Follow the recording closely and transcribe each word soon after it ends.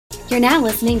You're now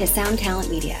listening to Sound Talent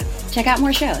Media. Check out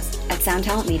more shows at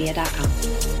soundtalentmedia.com.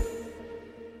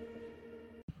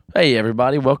 Hey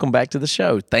everybody, welcome back to the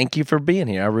show. Thank you for being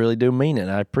here. I really do mean it.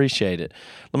 I appreciate it.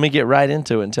 Let me get right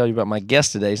into it and tell you about my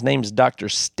guest today. His name is Dr.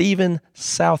 Stephen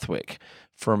Southwick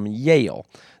from Yale.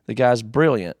 The guy's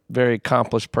brilliant, very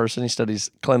accomplished person. He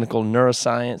studies clinical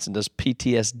neuroscience and does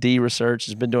PTSD research.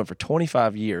 He's been doing it for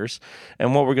 25 years.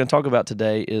 And what we're going to talk about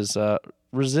today is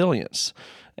resilience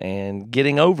and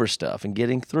getting over stuff and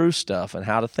getting through stuff and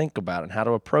how to think about it and how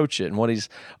to approach it and what he's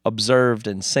observed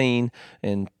and seen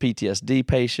in PTSD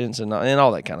patients and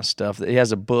all that kind of stuff. He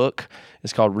has a book.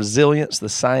 It's called Resilience, the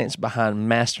Science Behind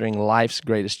Mastering Life's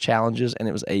Greatest Challenges, and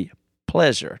it was a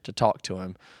pleasure to talk to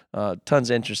him. Tons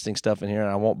of interesting stuff in here,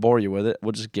 and I won't bore you with it.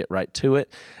 We'll just get right to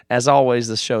it. As always,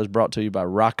 this show is brought to you by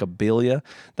Rockabilia.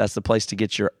 That's the place to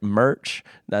get your merch.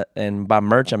 And by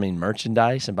merch, I mean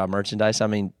merchandise. And by merchandise, I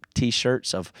mean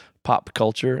T-shirts of pop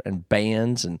culture and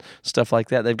bands and stuff like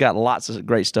that. They've got lots of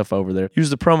great stuff over there. Use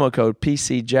the promo code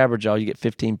PCJabberjaw. You get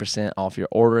 15% off your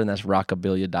order, and that's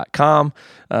rockabilia.com.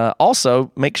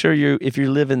 Also, make sure if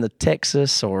you live in the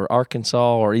Texas or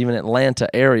Arkansas or even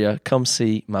Atlanta area, come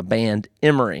see my band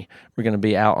Emery. We're going to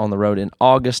be out on the road in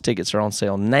August. Tickets are on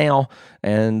sale now,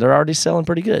 and they're already selling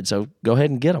pretty good, so go ahead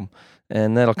and get them.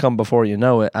 And that'll come before you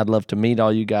know it. I'd love to meet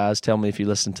all you guys. Tell me if you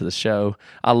listen to the show.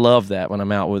 I love that when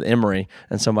I'm out with Emery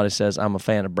and somebody says, I'm a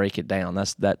fan of Break It Down.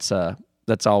 That's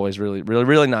always really, really,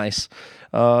 really nice.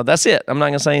 That's it. I'm not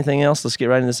going to say anything else. Let's get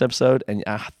right into this episode, and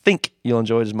I think you'll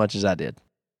enjoy it as much as I did.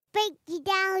 Break it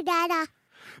down, Dada.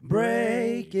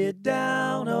 Break it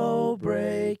down, oh,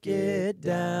 break it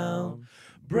down.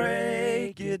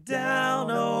 Break it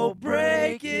down, oh,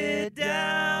 break it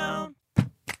down.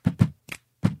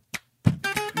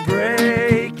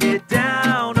 Break it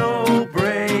down, oh,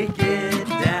 break it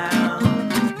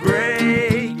down.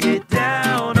 Break it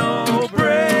down, oh,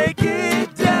 break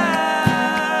it down.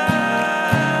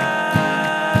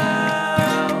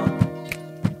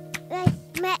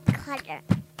 Let's make color.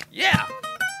 Yeah.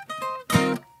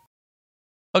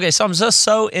 Okay, so I'm just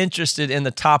so interested in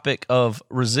the topic of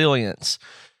resilience.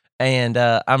 And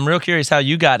I'm real curious how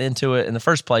you got into it in the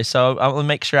first place. So I want to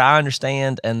make sure I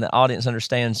understand and the audience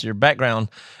understands your background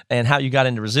and how you got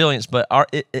into resilience. But are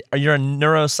you a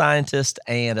neuroscientist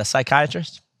and a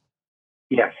psychiatrist?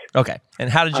 Yes. Okay.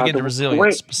 And how did you get into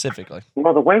resilience specifically?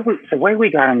 Well, the way we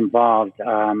got involved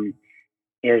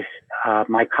is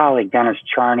my colleague Dennis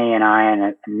Charney and I and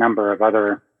a number of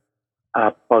other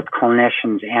both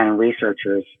clinicians and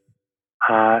researchers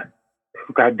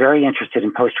who got very interested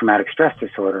in post-traumatic stress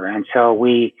disorder. And so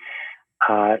we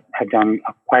had done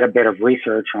quite a bit of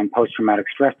research on post-traumatic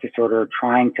stress disorder,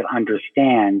 trying to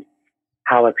understand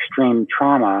how extreme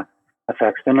trauma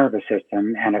affects the nervous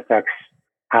system and affects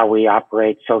how we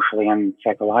operate socially and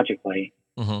psychologically.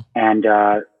 Mm-hmm. And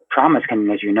traumas can,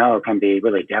 as you know, can be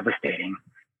really devastating.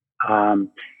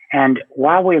 And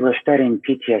while we were studying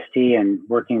PTSD and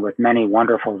working with many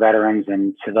wonderful veterans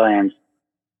and civilians,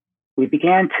 we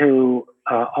began to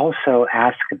also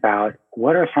ask about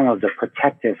what are some of the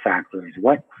protective factors?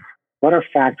 What are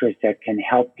factors that can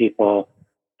help people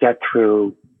get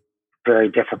through very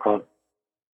difficult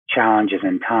challenges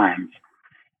and times?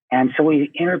 And so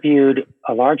we interviewed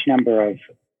a large number of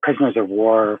prisoners of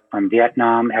war from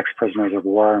Vietnam, ex-prisoners of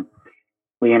war.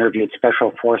 We interviewed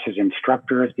special forces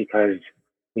instructors because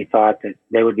we thought that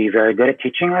they would be very good at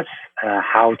teaching us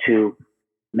how to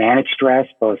manage stress,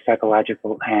 both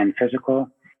psychological and physical.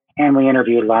 And we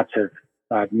interviewed lots of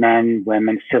men,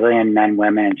 women, civilian men,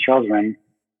 women, and children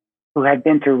who had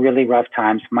been through really rough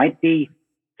times, might be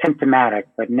symptomatic,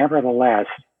 but nevertheless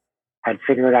had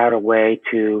figured out a way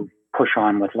to push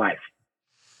on with life.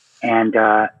 And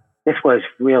this was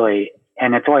really,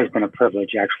 and it's always been a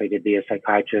privilege actually to be a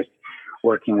psychiatrist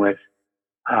working with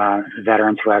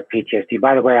veterans who have PTSD.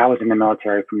 By the way, I was in the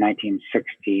military from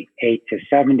 1968 to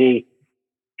 70.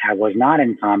 I was not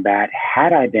in combat.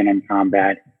 Had I been in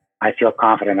combat, I feel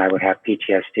confident I would have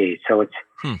PTSD. So it's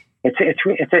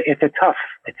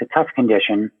a tough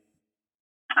condition.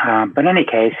 But in any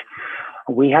case,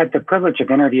 we had the privilege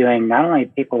of interviewing not only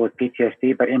people with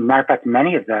PTSD, but in matter of fact,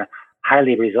 many of the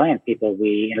highly resilient people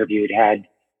we interviewed had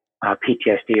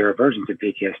PTSD or versions of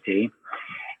PTSD.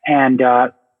 And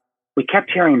we kept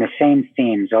hearing the same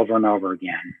themes over and over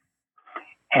again.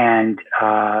 And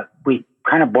we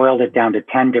kind of boiled it down to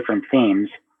 10 different themes.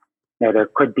 Now, there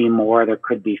could be more, there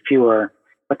could be fewer,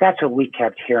 but that's what we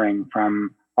kept hearing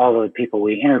from all of the people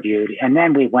we interviewed. And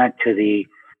then we went to the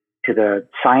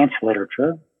science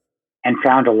literature and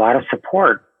found a lot of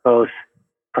support, both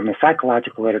from the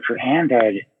psychological literature and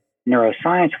the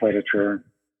neuroscience literature,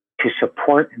 to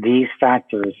support these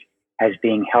factors as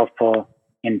being helpful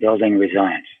in building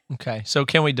resilience. Okay. So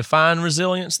can we define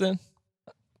resilience then?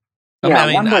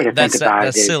 Yeah, one way to think about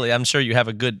that's it is, silly. I'm sure you have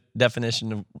a good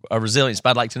definition of resilience,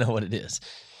 but I'd like to know what it is.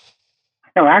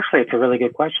 no, actually, it's a really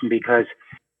good question because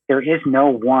there is no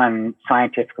one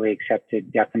scientifically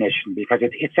accepted definition because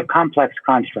it's a complex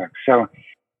construct. So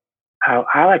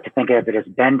I like to think of it as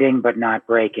bending but not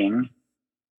breaking,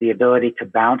 the ability to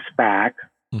bounce back.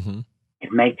 Mm-hmm.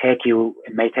 It may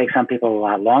take some people a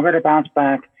lot longer to bounce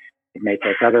back. It may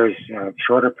take others a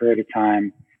shorter period of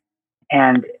time.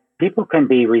 And people can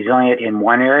be resilient in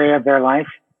one area of their life,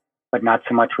 but not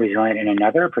so much resilient in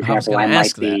another. For example, I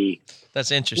might be.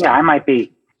 That's interesting. Yeah, I might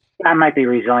be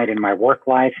resilient in my work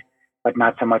life, but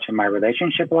not so much in my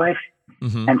relationship life.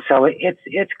 Mm-hmm. And so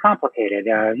it's complicated.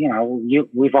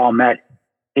 We've all met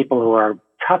people who are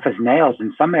tough as nails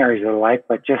in some areas of their life,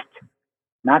 but just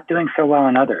not doing so well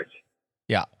in others.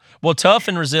 Yeah. Well, tough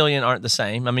and resilient aren't the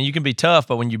same. I mean, you can be tough,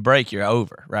 but when you break, you're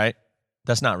over, right?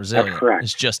 That's not resilient. That's correct.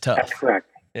 It's just tough. That's correct.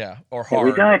 Yeah. Or Yeah, hard.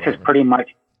 resilience is pretty much.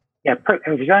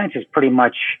 Resilience is pretty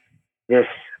much this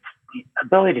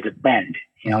ability to bend.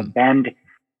 Bend.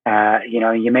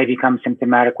 You may become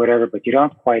symptomatic, whatever, but you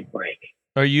don't quite break.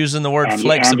 Are you using the word And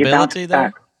flexibility you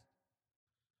there? back.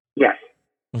 Yes.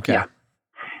 Okay. Yeah.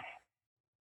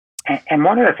 And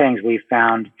one of the things we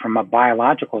found from a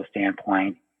biological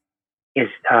standpoint is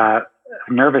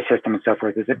nervous system and so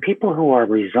forth is that people who are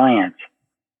resilient,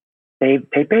 they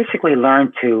basically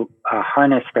learn to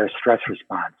harness their stress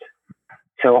response.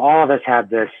 So all of us have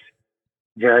this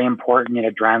very important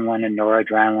adrenaline and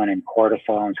noradrenaline and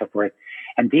cortisol and so forth.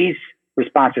 And these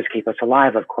responses keep us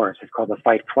alive, of course. It's called the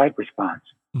fight-flight response.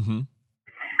 Mm-hmm.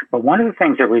 But one of the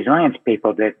things that resilience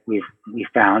people that we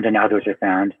found and others have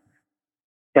found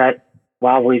that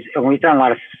while we've done a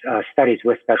lot of studies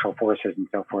with special forces and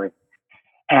so forth,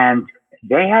 and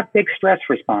they have big stress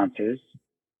responses,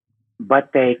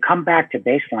 but they come back to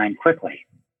baseline quickly.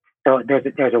 So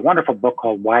there's a wonderful book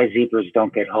called Why Zebras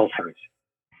Don't Get Ulcers.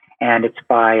 And it's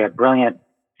by a brilliant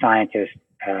scientist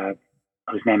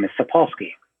whose name is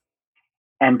Sapolsky.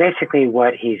 And basically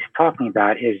what he's talking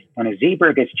about is when a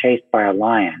zebra gets chased by a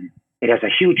lion, it has a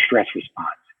huge stress response,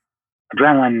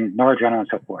 adrenaline, noradrenaline, and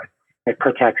so forth. It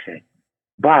protects it.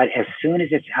 But as soon as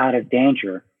it's out of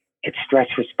danger, its stress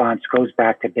response goes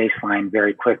back to baseline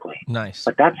very quickly. Nice.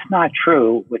 But that's not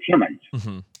true with humans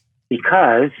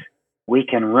because we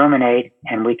can ruminate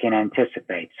and we can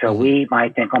anticipate. So we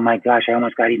might think, oh my gosh, I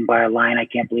almost got eaten by a lion. I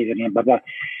can't believe it, and blah, blah.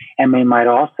 And we might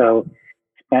also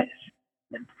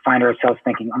find ourselves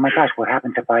thinking, oh my gosh, what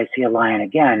happens if I see a lion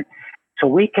again? So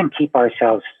we can keep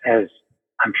ourselves, as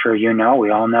I'm sure you know,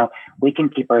 we all know, we can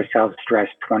keep ourselves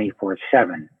stressed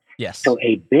 24/7. Yes. So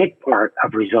a big part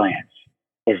of resilience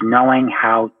is knowing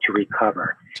how to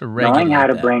recover, knowing how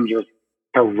to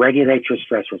to regulate your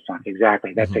stress response.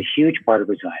 Exactly. That's a huge part of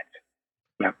resilience.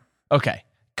 Yep. Okay.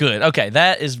 Good. Okay,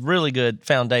 that is really good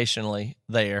foundationally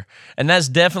there, and that's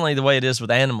definitely the way it is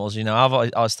with animals. I've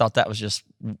always thought that was just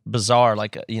bizarre.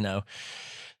 Like,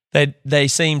 they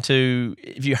seem to,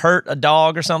 if you hurt a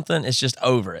dog or something, it's just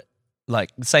over it.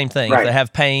 Like the same thing. Right. If they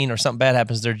have pain or something bad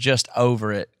happens, they're just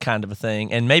over it, kind of a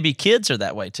thing. And maybe kids are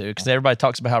that way too, because everybody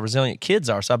talks about how resilient kids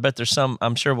are. So I bet there's some.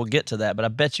 I'm sure we'll get to that, but I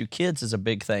bet you kids is a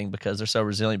big thing because they're so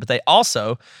resilient. But they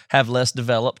also have less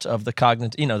developed of the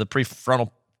cognitive, the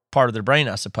prefrontal part of their brain,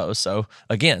 I suppose. So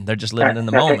again, they're just living in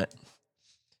the moment.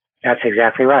 That's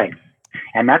exactly right.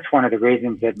 And that's one of the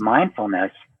reasons that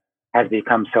mindfulness has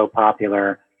become so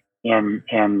popular in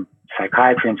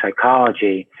psychiatry and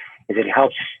psychology, is it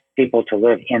helps people to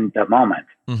live in the moment.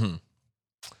 Mm-hmm.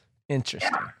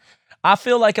 Interesting. Yeah. I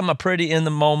feel like I'm a pretty in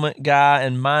the moment guy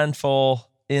and mindful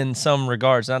in some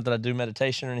regards. Not that I do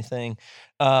meditation or anything.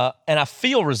 And I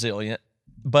feel resilient,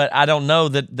 but I don't know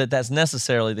that that's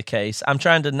necessarily the case. I'm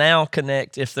trying to now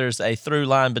connect if there's a through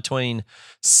line between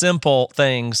simple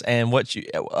things and what you,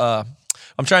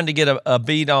 I'm trying to get a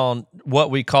beat on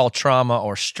what we call trauma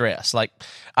or stress. Like,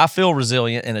 I feel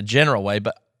resilient in a general way,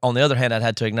 but on the other hand, I'd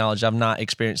had to acknowledge I've not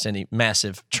experienced any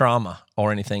massive trauma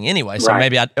or anything anyway. So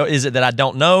maybe is it that I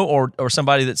don't know, or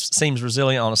somebody that seems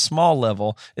resilient on a small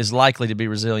level is likely to be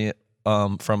resilient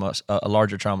from a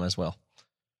larger trauma as well?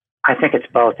 I think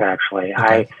it's both, actually.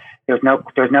 Okay. There's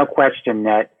no question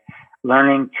that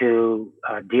learning to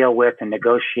deal with and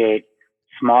negotiate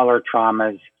smaller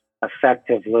traumas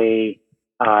effectively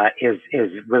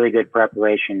is really good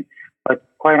preparation. But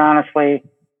quite honestly,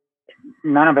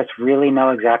 none of us really know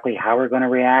exactly how we're going to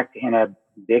react in a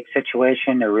big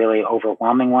situation, a really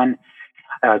overwhelming one.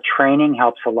 Training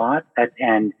helps a lot,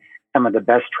 and some of the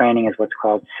best training is what's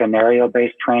called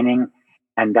scenario-based training.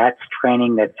 And that's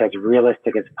training that's as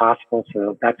realistic as possible.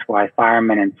 So that's why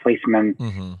firemen and policemen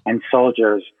and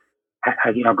soldiers,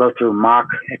 go through mock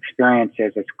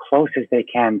experiences as close as they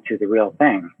can to the real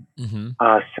thing.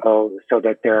 So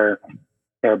that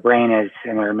their brain is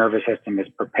and their nervous system is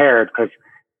prepared, because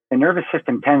the nervous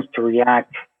system tends to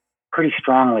react pretty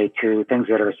strongly to things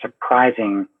that are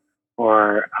surprising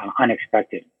or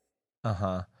unexpected.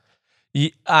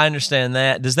 I understand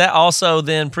that. Does that also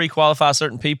then pre-qualify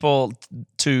certain people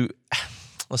to,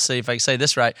 let's see if I can say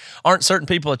this right, aren't certain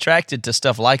people attracted to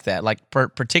stuff like that? Like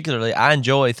particularly, I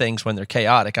enjoy things when they're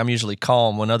chaotic. I'm usually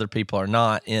calm when other people are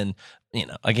not in,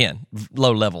 again,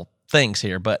 low-level things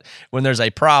here. But when there's a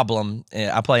problem,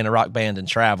 I play in a rock band and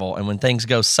travel, and when things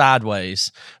go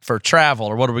sideways for travel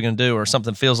or what are we going to do or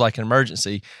something feels like an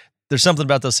emergency, there's something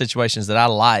about those situations that I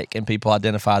like and people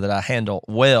identify that I handle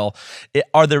well.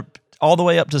 Are there, all the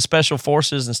way up to special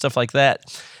forces and stuff like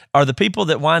that, are the people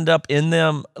that wind up in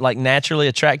them like naturally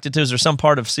attracted to? Is there some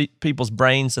part of people's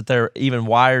brains that they're even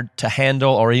wired to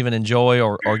handle or even enjoy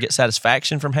or get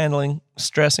satisfaction from handling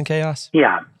stress and chaos?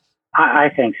 Yeah, I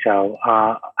think so.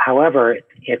 However,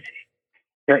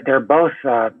 they're both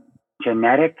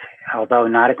genetic, although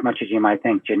not as much as you might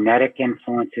think. Genetic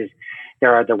influences.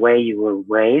 There are the way you were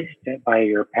raised by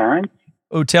your parents.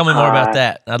 Oh, tell me more about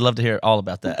that. I'd love to hear all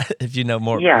about that if you know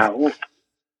more. Yeah,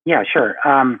 sure.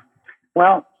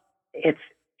 Well, it's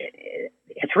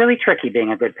really tricky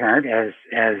being a good parent,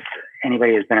 as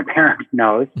anybody who's been a parent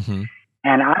knows.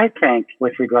 And I think,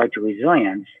 with regard to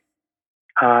resilience,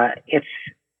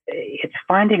 it's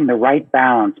finding the right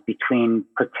balance between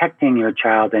protecting your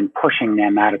child and pushing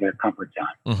them out of their comfort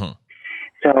zone.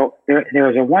 So there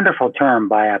is a wonderful term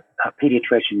by a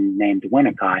pediatrician named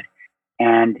Winnicott,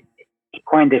 and he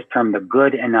coined this term, the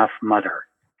good enough mother.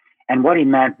 And what he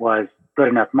meant was good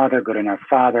enough mother, good enough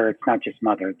father. It's not just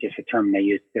mother, it's just a term they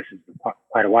used, this is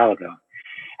quite a while ago.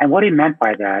 And what he meant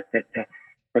by that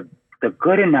the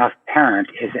good enough parent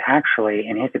is actually,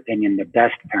 in his opinion, the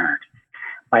best parent.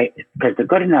 Because the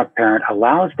good enough parent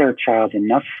allows their child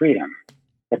enough freedom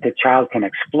that the child can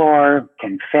explore,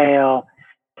 can fail,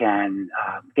 can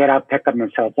get up, pick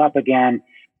themselves up again.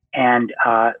 And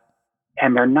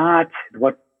they're not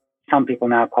what some people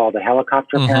now call the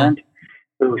helicopter parent,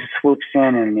 who swoops in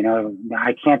and,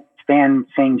 I can't stand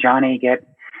seeing Johnny get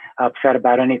upset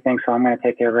about anything, so I'm going to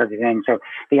take care of everything. So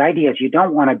the idea is you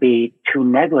don't want to be too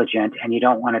negligent and you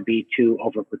don't want to be too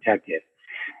overprotective.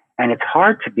 And it's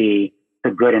hard to be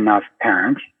the good enough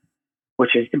parent,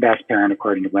 which is the best parent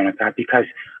according to Winnicott, because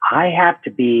I have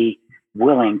to be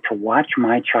willing to watch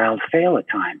my child fail at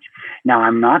times. Now,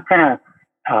 I'm not going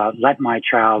to let my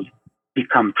child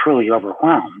become truly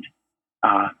overwhelmed,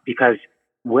 because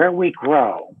where we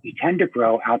grow, we tend to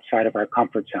grow outside of our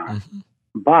comfort zone.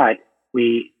 But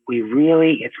we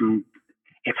really,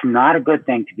 it's not a good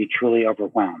thing to be truly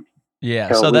overwhelmed.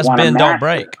 Yeah, so that's bend, don't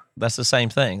break. That's the same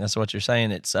thing. That's what you're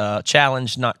saying. It's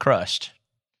challenged, not crushed.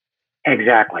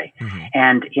 Exactly.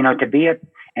 And,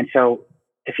 and so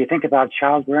if you think about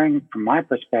child rearing from my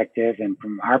perspective and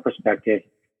from our perspective,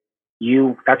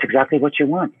 that's exactly what you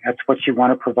want. That's what you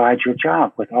want to provide your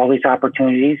child, with all these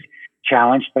opportunities,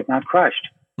 challenged but not crushed.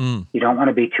 You don't want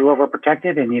to be too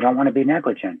overprotective, and you don't want to be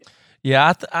negligent.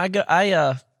 Yeah, I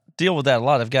deal with that a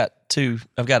lot. I've got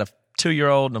a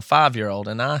 2-year-old and a 5-year-old,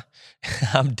 and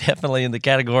I'm definitely in the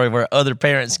category where other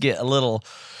parents get a little.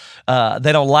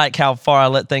 They don't like how far I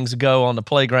let things go on the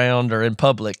playground or in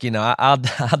public. I'll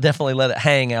definitely let it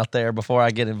hang out there before I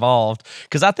get involved,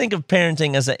 because I think of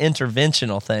parenting as an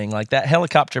interventional thing. Like that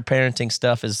helicopter parenting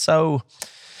stuff is so.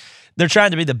 They're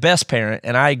trying to be the best parent,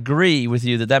 and I agree with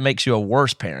you that makes you a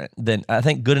worse parent. Then I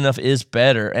think good enough is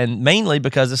better, and mainly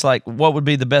because it's like, what would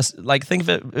be the best? Like, think of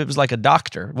it was like a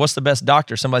doctor. What's the best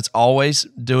doctor? Somebody that's always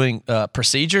doing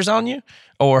procedures on you,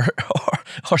 or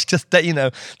just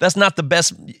that, that's not the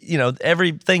best.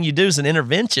 Everything you do is an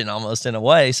intervention almost in a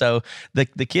way. So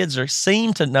the kids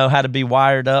seem to know how to be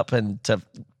wired up and to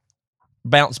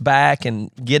bounce back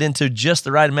and get into just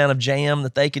the right amount of jam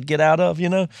that they could get out of,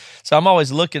 So I'm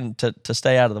always looking to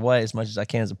stay out of the way as much as I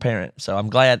can as a parent. So I'm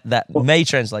glad that may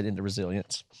translate into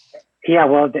resilience. Yeah,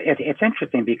 well, it's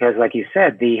interesting because, like you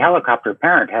said, the helicopter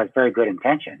parent has very good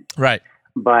intentions. Right.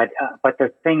 But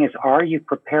the thing is, are you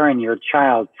preparing your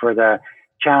child for the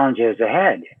challenges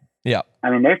ahead? Yeah. I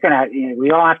mean,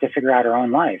 we all have to figure out our own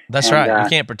life. That's right. You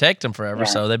can't protect them forever,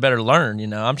 so they better learn.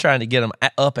 I'm trying to get them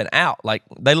up and out. Like,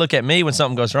 they look at me when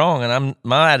something goes wrong, and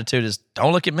my attitude is,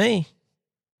 don't look at me.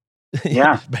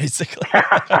 Yeah. Basically.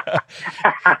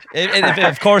 And if,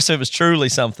 of course, if it was truly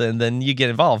something, then you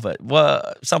get involved.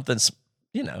 But something's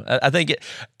I think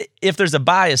if there's a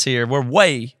bias here, we're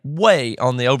way, way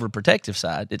on the overprotective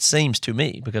side, it seems to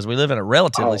me, because we live in a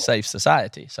relatively safe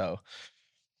society. So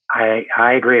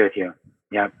I agree with you.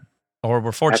 Yep. Or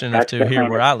we're fortunate enough to here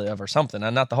where I live or something.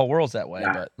 And not the whole world's that way,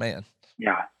 but man.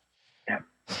 Yeah. Yeah.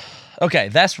 Okay,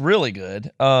 that's really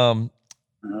good. Or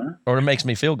it makes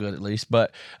me feel good at least.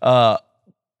 But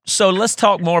so let's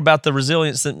talk more about the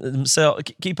resilience themselves.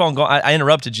 Keep on going. I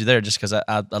interrupted you there just because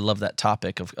I love that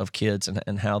topic of kids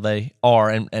and how they are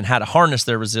and how to harness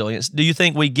their resilience. Do you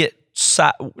think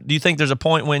do you think there's a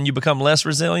point when you become less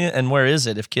resilient, and where is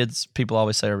it if people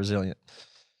always say are resilient?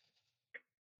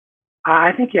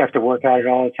 I think you have to work at it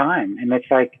all the time. And it's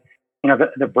like,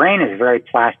 the brain is very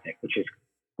plastic,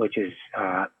 which is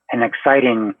an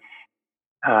exciting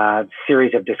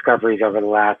series of discoveries over the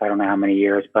last, I don't know how many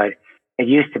years, but it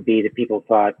used to be that people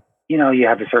thought, you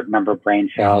have a certain number of brain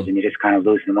cells and you just kind of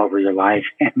lose them over your life.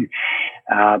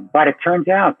 But it turns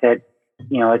out that,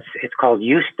 it's called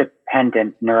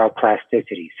use-dependent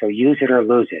neuroplasticity. So use it or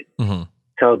lose it. Mm-hmm.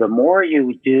 So the more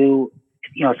you do,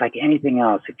 it's like anything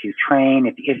else. If you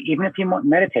train, even if you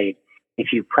meditate,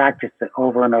 if you practice it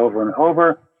over and over and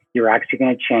over, you're actually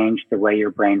going to change the way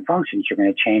your brain functions. You're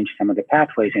going to change some of the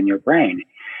pathways in your brain.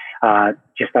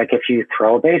 Just like if you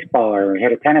throw a baseball or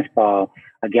hit a tennis ball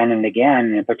again and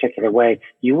again in a particular way,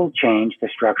 you will change the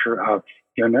structure of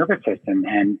your nervous system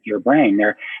and your brain.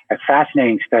 There are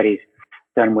fascinating studies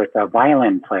done with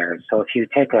violin players. So if you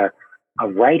take a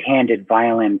right-handed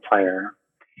violin player,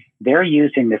 they're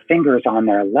using the fingers on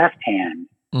their left hand,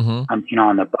 on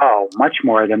the bow, much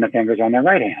more than the fingers on their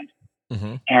right hand.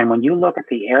 Mm-hmm. And when you look at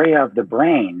the area of the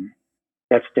brain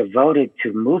that's devoted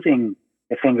to moving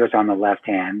the fingers on the left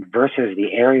hand versus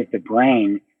the area of the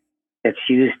brain that's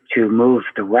used to move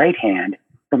the right hand,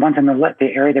 the ones on the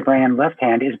area of the brain on the left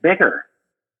hand is bigger.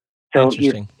 So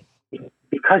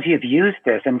because you've used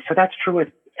this, and so that's true with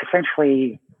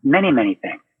essentially many, many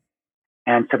things.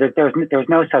 And so there's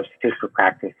no substitute for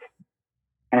practice.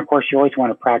 And of course, you always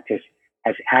want to practice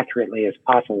as accurately as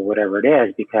possible, whatever it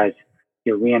is, because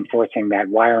you're reinforcing that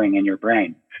wiring in your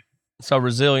brain. So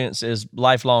resilience is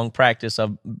lifelong practice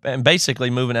of and basically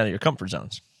moving out of your comfort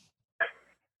zones.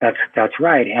 That's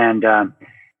right. And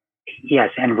yes,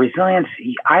 and resilience,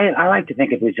 I like to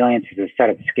think of resilience as a set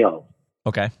of skills.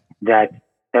 Okay. That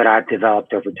I've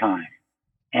developed over time.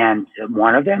 And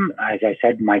one of them, as I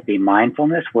said, might be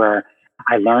mindfulness, where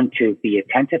I learned to be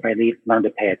attentive. I learned to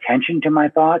pay attention to my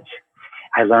thoughts.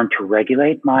 I learned to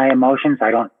regulate my emotions. I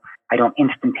don't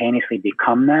instantaneously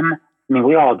become them. I mean,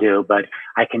 we all do, but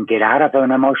I can get out of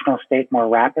an emotional state more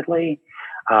rapidly.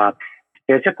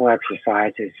 Physical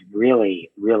exercise is really,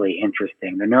 really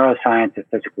interesting. The neuroscience of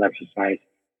physical exercise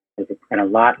has been a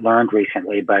lot learned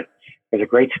recently, but there's a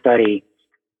great study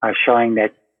showing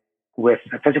that with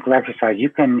a physical exercise, you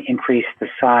can increase the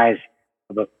size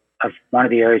of one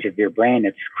of the areas of your brain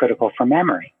that's critical for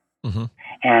memory. Mm-hmm.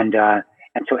 And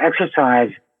so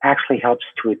exercise actually helps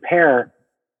to repair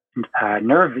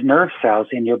nerve cells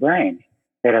in your brain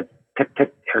that are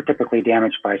typically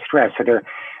damaged by stress. So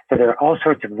there are all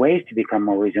sorts of ways to become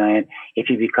more resilient. If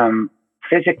you become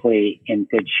physically in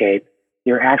good shape,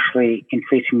 you're actually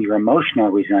increasing your emotional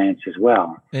resilience as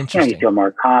well. You feel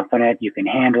more confident. You can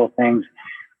handle things.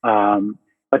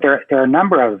 But there are a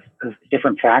number of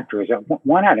different factors.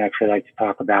 One I'd actually like to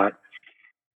talk about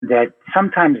that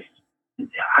sometimes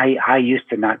I used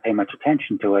to not pay much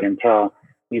attention to it until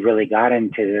we really got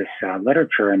into this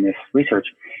literature and this research,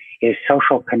 is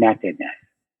social connectedness.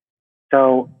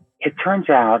 So it turns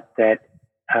out that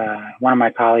one of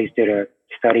my colleagues did a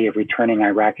study of returning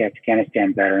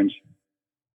Iraq-Afghanistan veterans,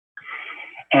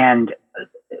 and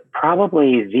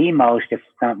probably the most, if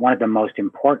not one of the most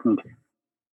important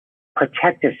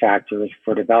protective factors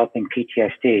for developing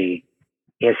PTSD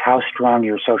is how strong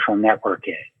your social network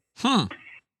is.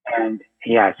 And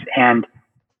yes, and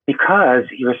because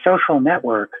your social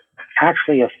network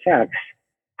actually affects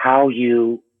how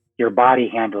your body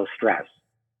handles stress.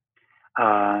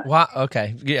 Wow.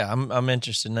 Okay. Yeah, I'm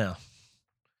interested now.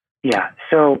 Yeah.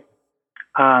 So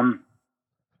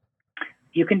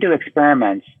you can do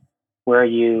experiments where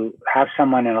you have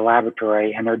someone in a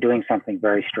laboratory and they're doing something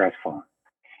very stressful.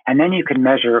 And then you can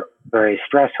measure various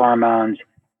stress hormones.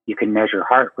 You can measure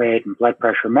heart rate and blood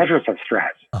pressure, measures of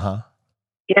stress. Uh-huh.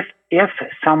 If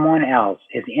someone else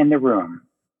is in the room,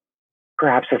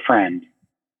 perhaps a friend,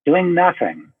 doing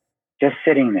nothing, just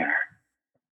sitting there,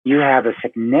 you have a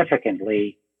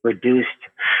significantly reduced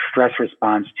stress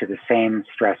response to the same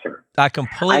stressor. I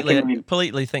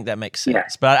completely think that makes sense. Yeah.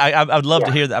 But I would love to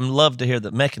Yeah. hear that. I'd love to hear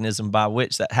the mechanism by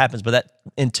which that happens. But that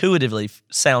intuitively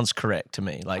sounds correct to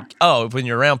me. Like, oh, when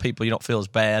you're around people, you don't feel as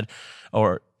bad,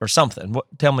 or something.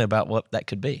 Tell me about what that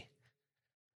could be.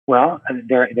 Well,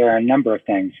 there are a number of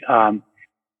things.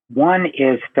 One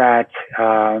is that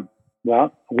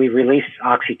we release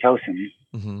oxytocin,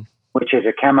 Mm-hmm. which is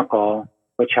a chemical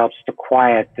which helps to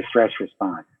quiet the stress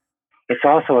response. It's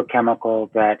also a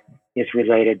chemical that is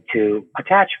related to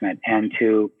attachment and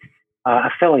to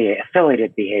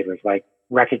affiliated behaviors, like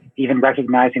even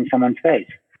recognizing someone's face.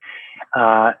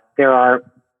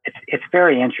 It's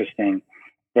very interesting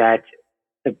that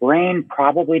the brain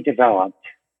probably developed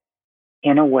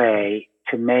in a way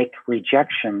to make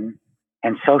rejection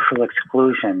and social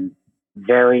exclusion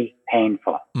very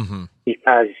painful, Mm-hmm.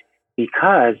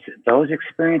 because those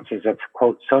experiences of,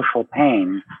 quote, social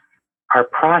pain are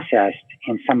processed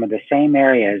in some of the same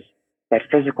areas that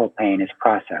physical pain is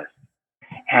processed.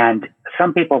 And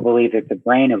some people believe that the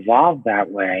brain evolved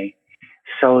that way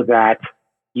so that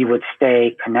you would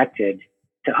stay connected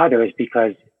to others,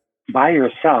 because by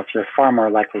yourself, you're far more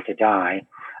likely to die,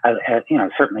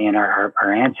 certainly in our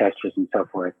ancestors and so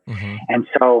forth. Mm-hmm. And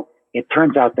so it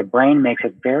turns out the brain makes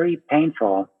it very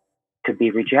painful to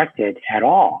be rejected at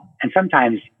all. And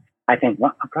sometimes I think,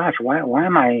 well, gosh, why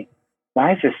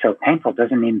is this so painful? It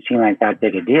doesn't even seem like that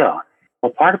big a deal.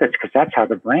 Well, part of it's because that's how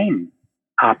the brain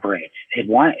operates. It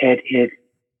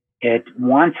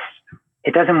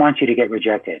doesn't want you to get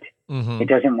rejected. Mm-hmm. It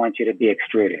doesn't want you to be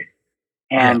extruded.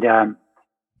 And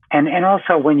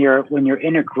also when you're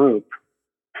in a group,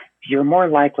 you're more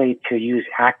likely to use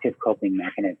active coping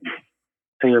mechanisms.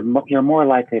 So you're more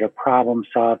likely to problem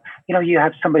solve. You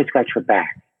have somebody's got your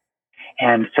back,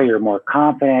 and so you're more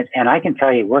confident. And I can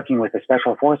tell you, working with the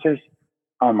special forces,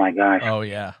 oh my gosh, Oh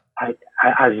yeah.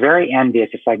 I was very envious.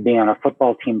 It's like being on a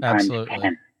football team times Absolutely.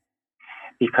 10,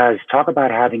 because talk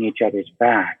about having each other's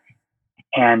back.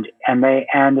 And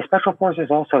the special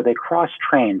forces also, they cross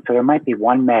train. So there might be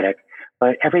one medic,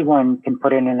 but everyone can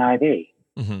put in an IV.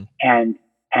 Mm-hmm.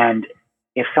 And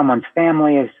if someone's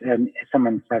family if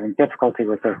someone's having difficulty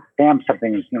with their family,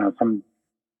 something is, some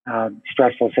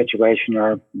stressful situation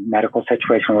or medical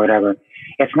situation or whatever,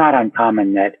 it's not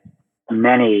uncommon that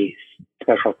many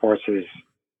special forces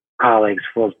colleagues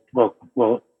will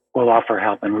offer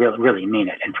help and really mean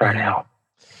it and try to help.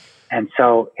 And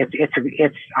so I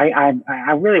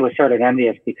really was sort of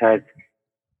envious, because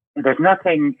there's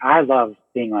nothing, I love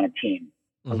being on a team,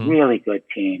 Mm-hmm. a really good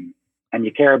team, and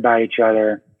you care about each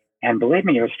other. And believe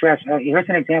me, you're stressed. Here's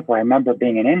an example. I remember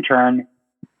being an intern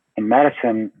in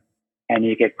medicine, and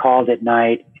you get called at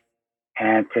night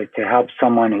and to help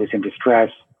someone who's in distress,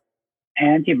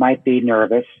 and you might be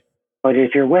nervous. But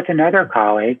if you're with another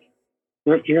colleague,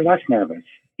 you're less nervous.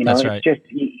 That's it's right. just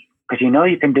because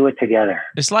you can do it together.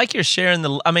 It's like you're sharing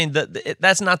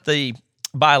that's not the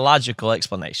biological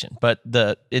explanation, but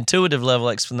the intuitive level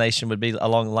explanation would be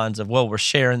along the lines of, well, we're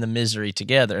sharing the misery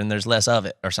together and there's less of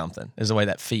it, or something, is the way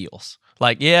that feels.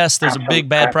 Like, yes, there's a big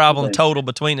bad problem total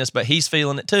between us, but he's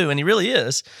feeling it too, and he really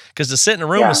is, because to sit in a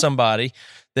room with somebody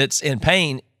that's in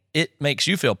pain, it makes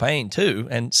you feel pain too.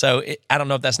 And so I don't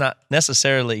know if that's not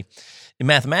necessarily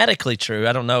mathematically true.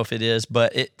 I don't know if it is,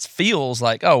 but it feels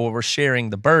like, oh, well, we're sharing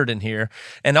the burden here.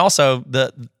 And also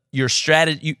your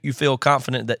strategy, you feel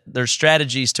confident that there's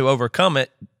strategies to overcome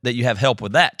it, that you have help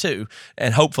with that too.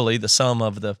 And hopefully the sum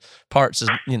of the parts is,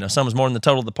 sum is more than the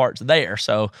total of the parts there.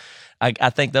 So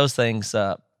I think those things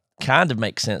kind of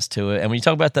make sense to it. And when you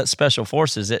talk about that special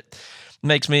forces, it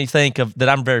makes me think of that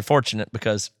I'm very fortunate,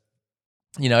 because,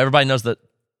 everybody knows that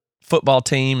football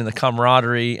team and the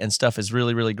camaraderie and stuff is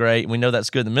really, really great. We know that's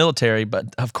good in the military,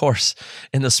 but of course,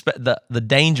 in the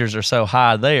dangers are so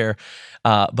high there.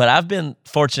 But I've been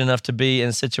fortunate enough to be in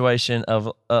a situation of,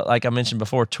 like I mentioned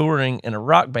before, touring in a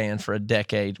rock band for a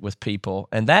decade with people,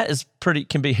 and that is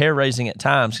can be hair raising at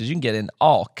times, because you can get in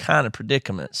all kind of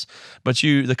predicaments. But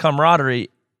the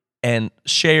camaraderie and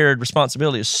shared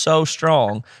responsibility is so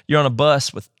strong. You're on a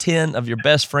bus with 10 of your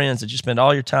best friends that you spend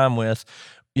all your time with.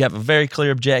 You have a very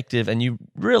clear objective, and you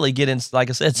really get in, like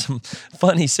I said, some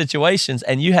funny situations,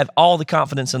 and you have all the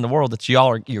confidence in the world that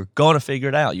you're going to figure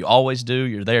it out. You always do.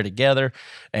 You're there together,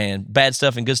 and bad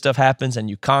stuff and good stuff happens, and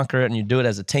you conquer it, and you do it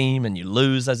as a team, and you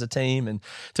lose as a team. And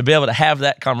to be able to have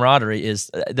that camaraderie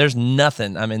there's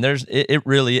nothing. I mean, it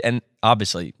really, and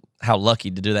obviously how lucky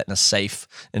to do that in a safe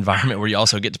environment where you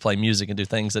also get to play music and do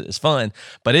things that is fun.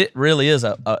 But it really is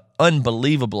a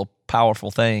unbelievable,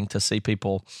 powerful thing to see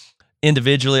people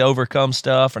individually overcome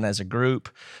stuff and as a group.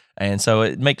 And so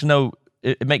it makes no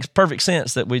it makes perfect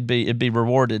sense that it'd be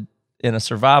rewarded in a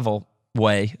survival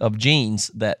way of genes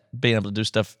that being able to do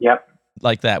stuff Yep.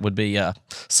 like that would be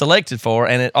selected for.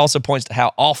 And it also points to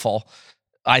how awful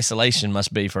isolation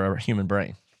must be for a human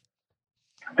brain.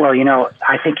 Well,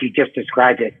 I think you just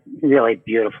described it really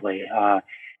beautifully,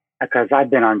 because I've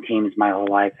been on teams my whole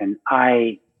life, and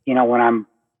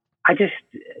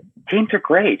teams are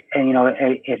great. And,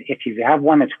 if you have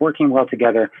one that's working well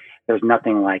together, there's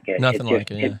nothing like it.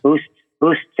 It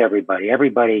boosts everybody.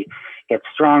 Everybody gets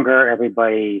stronger.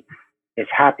 Everybody is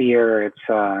happier.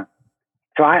 So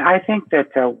I think that,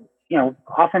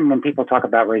 often when people talk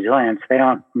about resilience, they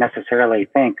don't necessarily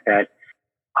think that,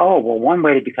 one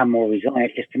way to become more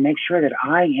resilient is to make sure that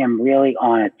I am really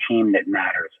on a team that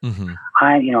matters. Mm-hmm.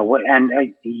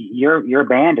 Your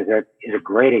band is a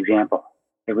great example.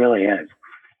 It really is.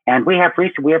 And we have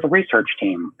a research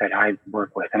team that I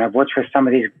work with, and I've worked with some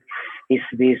of these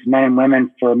men and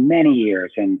women for many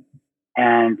years, and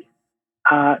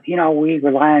we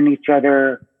rely on each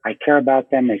other. I care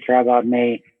about them; they care about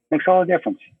me. It makes all the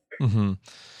difference. Mm-hmm.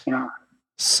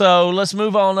 So let's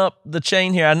move on up the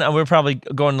chain here. I know we're probably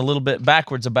going a little bit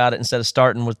backwards about it instead of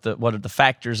starting with what the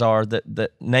factors are that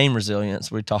name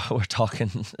resilience. We're talking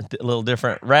a little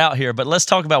different route here, but let's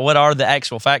talk about what are the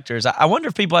actual factors. I wonder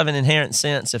if people have an inherent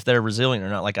sense if they're resilient or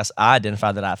not. Like I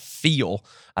identify that I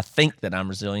think that I'm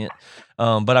resilient,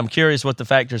 but I'm curious what the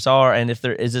factors are, and if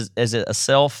there is it a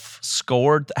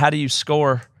self-scored? How do you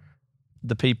score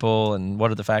the people, and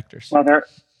what are the factors? Well,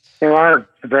 there are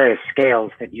various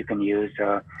scales that you can use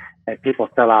that people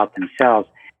fill out themselves.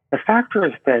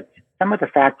 Some of the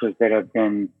factors that have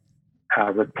been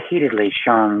repeatedly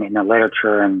shown in the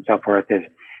literature and so forth is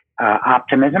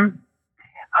optimism,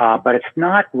 but it's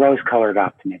not rose-colored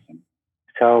optimism.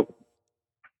 So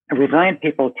resilient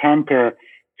people tend to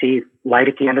see light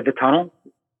at the end of the tunnel.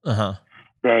 Uh-huh.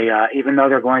 They, even though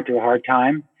they're going through a hard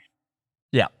time,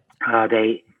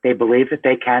 they believe that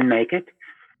they can make it.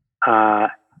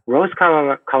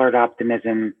 Rose-colored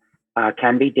optimism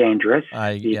can be dangerous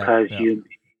because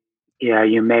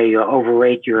you may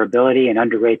overrate your ability and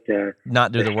underrate the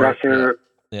stressor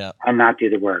and not do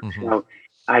the work. Mm-hmm. So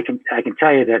I can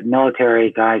tell you that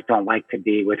military guys don't like to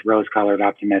be with rose-colored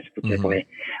optimists particularly,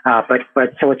 but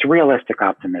so it's realistic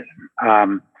optimism.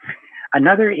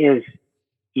 Another is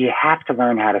you have to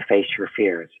learn how to face your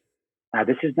fears. Now,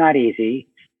 this is not easy.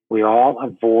 We all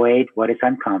avoid what is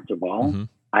uncomfortable. Mm-hmm.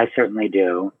 I certainly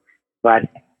do, but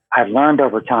I've learned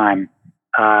over time,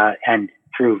 and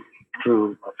through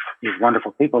these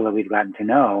wonderful people that we've gotten to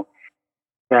know,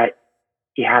 that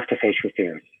you have to face your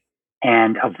fears,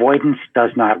 and avoidance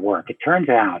does not work. It turns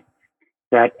out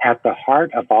that at the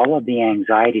heart of all of the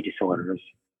anxiety disorders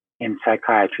in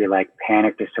psychiatry, like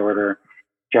panic disorder,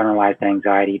 generalized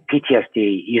anxiety,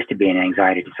 PTSD used to be an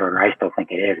anxiety disorder. I still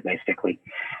think it is, basically,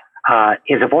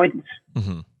 is avoidance.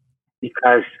 Mm-hmm.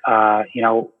 Because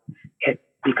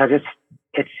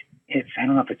it's I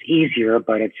don't know if it's easier,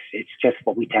 but it's just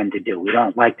what we tend to do. We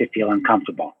don't like to feel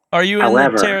uncomfortable. Are you in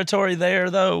the territory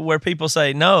there though, where people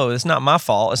say, "No, it's not my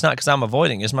fault. It's not because I'm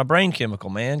avoiding. It's my brain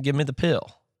chemical, man. Give me the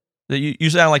pill."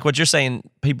 You sound like what you're saying.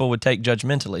 People would take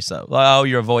judgmentally. So, oh,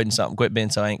 you're avoiding something. Quit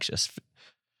being so anxious.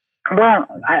 Well,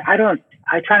 I don't.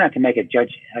 I try not to make a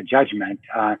judgment.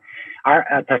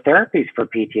 The therapies for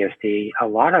PTSD, a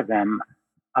lot of them.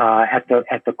 At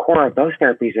the core of those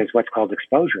therapies is what's called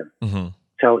exposure. Mm-hmm.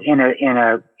 So in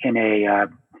a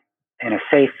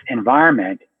safe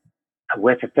environment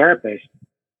with a therapist,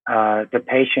 the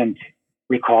patient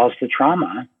recalls the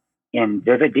trauma in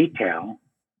vivid detail,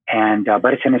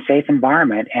 but it's in a safe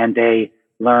environment, and they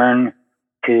learn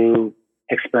to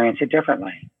experience it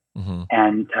differently, mm-hmm.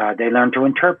 and they learn to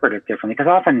interpret it differently. Because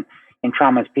often in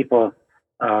traumas, people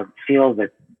feel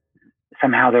that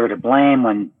somehow they're to blame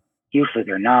when usually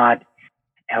they're not,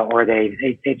 or they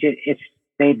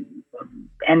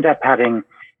end up having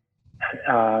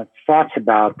thoughts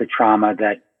about the trauma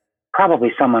that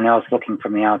probably someone else looking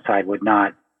from the outside would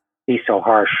not be so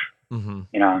harsh, mm-hmm.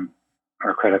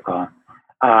 Or critical.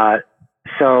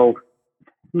 So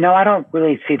no, I don't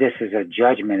really see this as a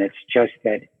judgment. It's just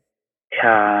that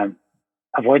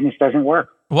avoidance doesn't work.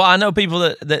 Well, I know people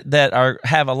that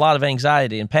have a lot of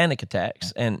anxiety and panic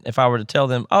attacks, and if I were to tell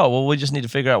them, "Oh, well, we just need to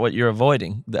figure out what you're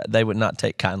avoiding," they would not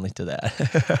take kindly to that.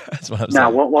 That's what I'm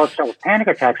saying. Well, so panic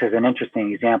attacks is an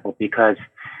interesting example because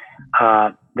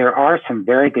there are some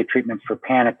very good treatments for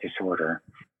panic disorder,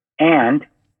 and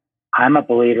I'm a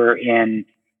believer in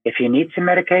if you need some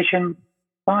medication,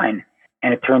 fine.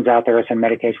 And it turns out there are some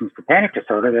medications for panic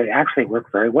disorder that actually work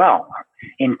very well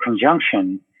in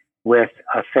conjunction with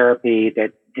a therapy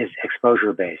that is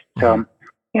exposure-based. So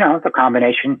the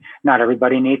combination. Not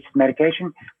everybody needs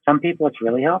medication. Some people it's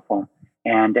really helpful,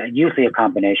 and usually a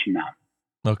combination now.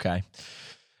 Okay.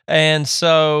 And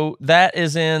so that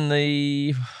is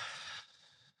we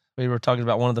were talking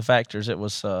about one of the factors. It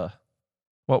was,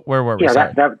 where were we?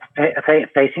 Yeah,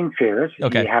 facing fears.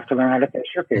 Okay. You have to learn how to face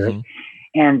your fears. Mhm.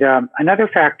 And another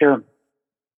factor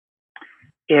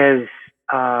is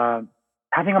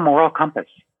having a moral compass.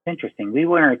 It's interesting. We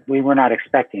were not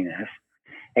expecting this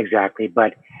exactly,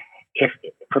 but if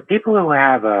for people who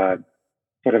have a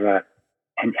sort of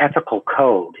an ethical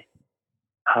code,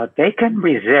 they can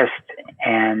resist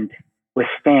and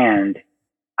withstand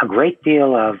a great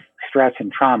deal of stress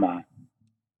and trauma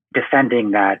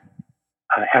defending that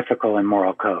ethical and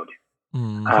moral code.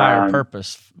 Higher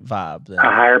purpose vibe. Then.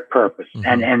 A higher purpose.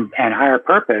 Mhm. And higher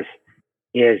purpose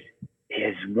is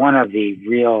one of the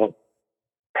real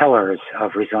pillars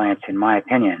of resilience, in my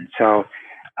opinion. So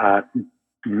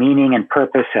meaning and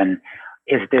purpose, and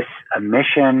is this a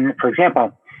mission? For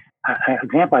example, an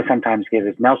example I sometimes give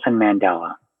is Nelson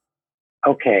Mandela.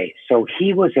 Okay, so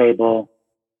he was able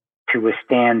to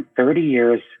withstand 30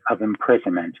 years of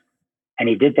imprisonment, and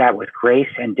he did that with grace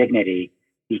and dignity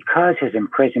because his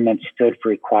imprisonment stood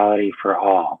for equality for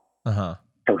all. Uh-huh.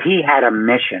 So he had a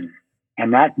mission,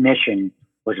 and that mission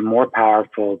was more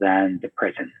powerful than the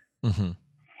prison. Mm-hmm.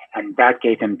 And that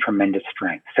gave him tremendous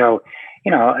strength. So,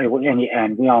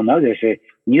 and we all know this,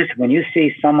 when you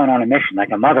see someone on a mission,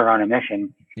 like a mother on a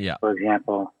mission, Yeah. for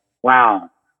example, wow,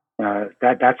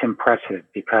 that's impressive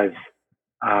because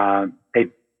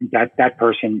that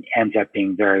person ends up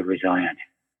being very resilient.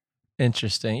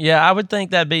 Interesting. Yeah, I would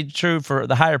think that'd be true for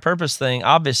the higher purpose thing,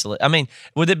 obviously. I mean,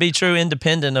 would it be true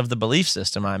independent of the belief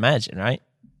system, I imagine, right?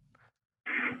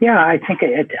 Yeah, I think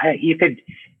you could,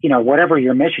 whatever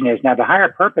your mission is. Now, the higher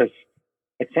purpose,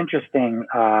 it's interesting.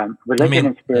 Religion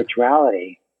and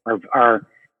spirituality are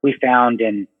we found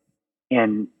in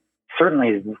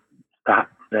certainly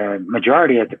the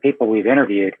majority of the people we've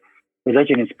interviewed,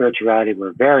 religion and spirituality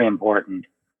were very important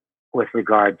with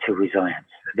regard to resilience.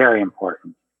 Very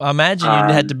important. I imagine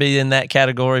you had to be in that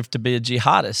category to be a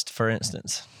jihadist, for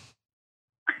instance.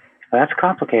 Well, that's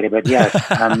complicated, but yes,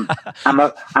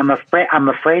 I'm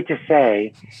afraid to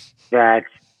say that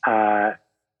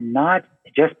not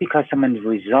just because someone's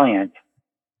resilient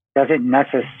doesn't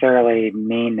necessarily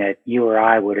mean that you or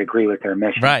I would agree with their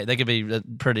mission. Right. They could be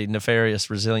pretty nefarious,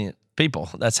 resilient people.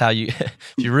 That's how if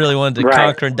you really wanted to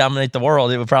conquer and dominate the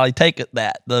world, it would probably take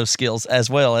those skills as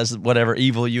well as whatever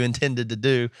evil you intended to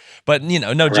do. But,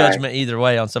 no judgment either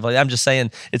way on stuff like that. I'm just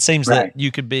saying it seems that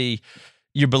you could be,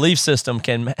 your belief system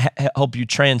can help you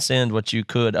transcend what you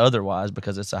could otherwise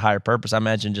because it's a higher purpose. I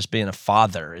imagine just being a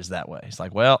father is that way. It's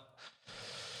like, well,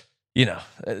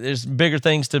 there's bigger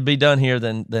things to be done here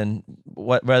than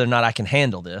whether or not I can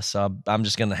handle this. So I'm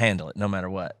just going to handle it no matter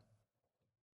what.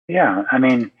 Yeah, I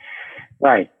mean,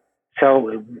 right.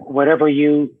 So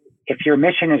if your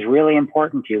mission is really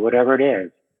important to you, whatever it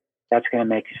is, that's going to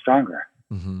make you stronger.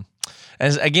 Mm-hmm.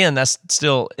 And again, that's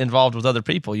still involved with other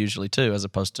people usually too, as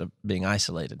opposed to being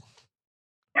isolated.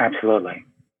 Absolutely.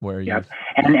 Yep.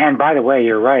 And by the way,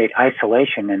 you're right.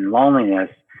 Isolation and loneliness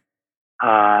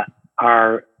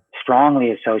are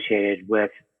strongly associated with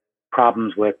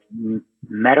problems with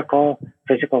medical,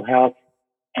 physical health,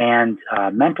 and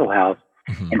mental health.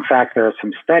 Mm-hmm. In fact, there are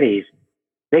some studies,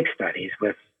 big studies,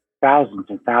 with thousands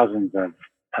and thousands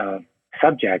of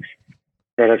subjects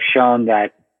that have shown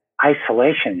that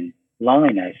isolation,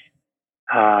 loneliness,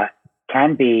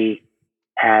 can be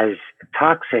as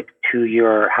toxic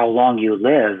to how long you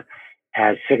live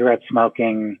as cigarette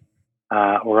smoking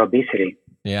or obesity.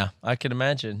 Yeah, I can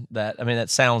imagine that. I mean,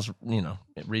 that sounds,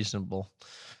 reasonable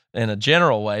in a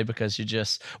general way because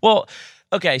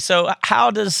okay, so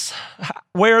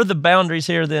where are the boundaries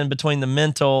here then between the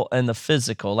mental and the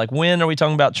physical? Like when are we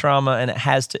talking about trauma and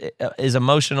is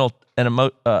emotional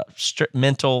and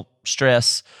mental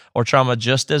stress or trauma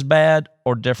just as bad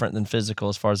or different than physical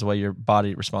as far as the way your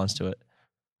body responds to it?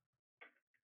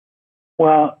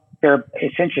 Well,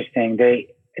 it's interesting.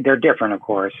 They're different, of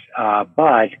course,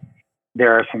 but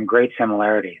there are some great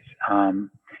similarities.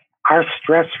 Our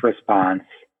stress response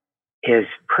is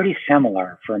pretty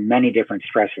similar for many different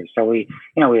stressors. So we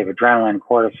have adrenaline,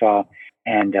 cortisol,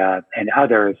 and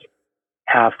others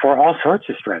for all sorts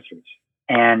of stressors,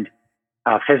 and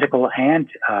physical and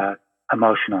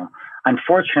emotional.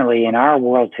 Unfortunately, in our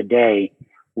world today,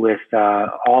 with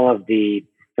all of the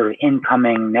sort of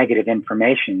incoming negative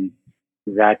information,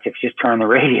 that if you just turn the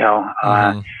radio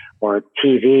or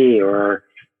TV or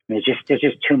there's just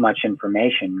too much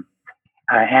information,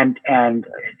 and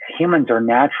humans are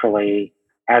naturally,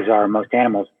 as are most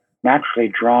animals, naturally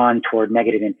drawn toward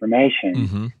negative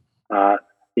information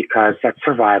because that's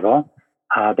survival.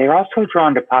 They're also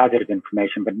drawn to positive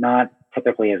information, but not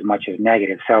typically as much as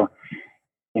negative. So,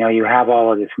 you have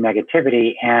all of this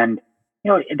negativity, and,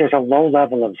 there's a low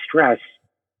level of stress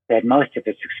that most of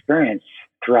us experience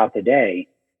throughout the day.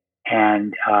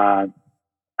 And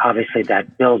obviously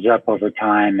that builds up over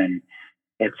time, and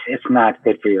it's not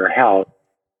good for your health.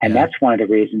 And that's one of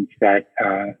the reasons that,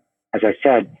 as I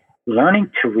said,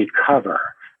 learning to recover,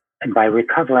 and by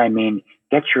recover, I mean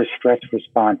get your stress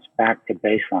response back to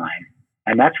baseline.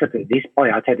 And that's what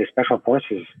I'll tell you, the special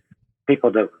forces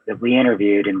people that we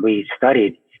interviewed and we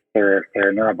studied their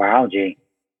neurobiology,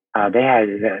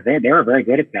 they were very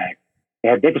good at that. They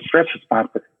had big stress response,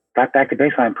 but got back to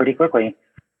baseline pretty quickly.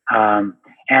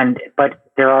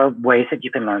 But there are ways that you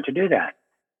can learn to do that.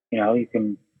 You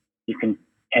can,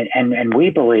 and we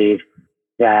believe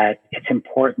that it's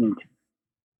important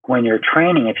when you're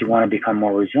training, if you want to become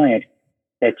more resilient,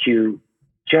 that you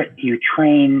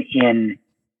train in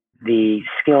the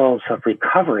skills of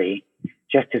recovery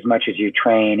just as much as you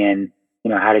train in,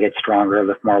 how to get stronger,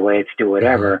 lift more weights, do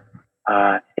whatever.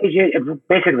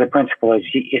 Basically, the principle is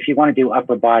if you want to do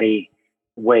upper body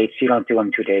weights, you don't do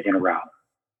them 2 days in a row.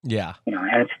 Yeah.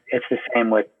 And it's the same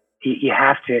with, you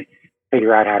have to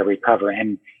figure out how to recover.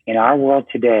 And in our world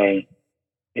today,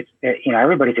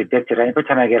 everybody's addicted. Every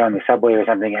time I get on the subway or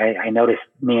something, I notice,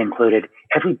 me included,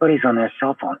 everybody's on their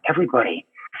cell phone. Everybody,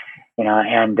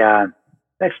 and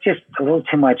that's just a little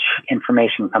too much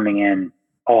information coming in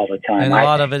all the time. And a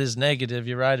lot of it is negative.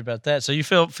 You're right about that. So you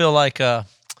feel like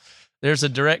there's a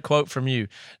direct quote from you.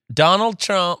 Donald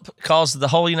Trump caused the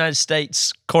whole United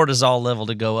States cortisol level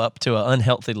to go up to an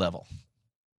unhealthy level.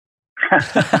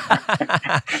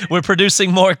 We're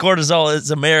producing more cortisol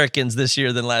as Americans this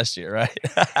year than last year, right?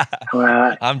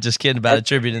 Well, I'm just kidding about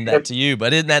attributing that to you,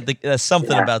 but isn't that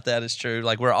something about that is true?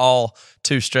 Like we're all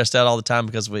too stressed out all the time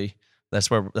because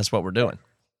that's what we're doing.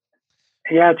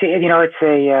 Yeah,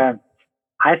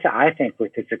 I think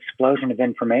with this explosion of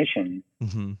information,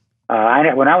 when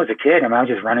I was a kid, I was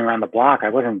just running around the block. I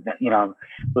wasn't,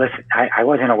 I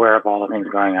wasn't aware of all the things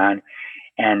going on,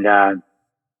 and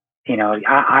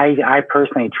I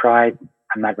personally tried.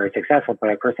 I'm not very successful, but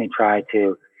I personally tried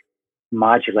to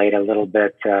modulate a little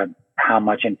bit how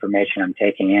much information I'm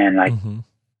taking in.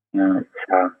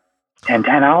 And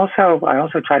I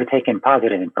also try to take in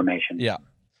positive information. Yeah.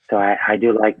 So I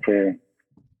do like to,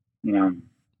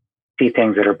 see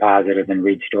things that are positive and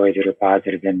read stories that are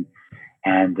positive and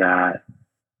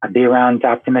be around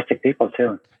optimistic people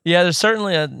too. Yeah, there's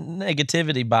certainly a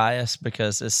negativity bias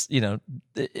because it's,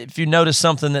 if you notice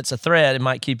something that's a threat, it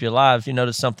might keep you alive. If you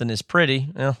notice something is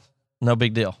pretty, no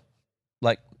big deal.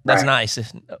 Like, that's nice.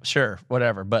 Sure,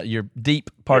 whatever. But your deep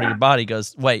part of your body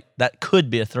goes, wait, that could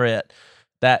be a threat.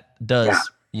 That does,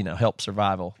 help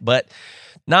survival. But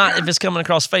not if it's coming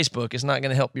across Facebook. It's not going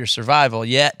to help your survival,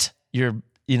 yet you're,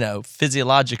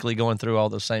 physiologically going through all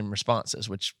those same responses,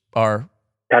 which are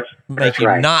make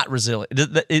you not resilient. You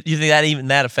think that even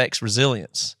that affects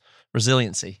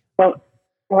resiliency? Well,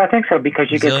 I think so because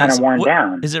you get kind of worn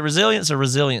down. Is it resilience or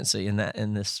resiliency in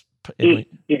this?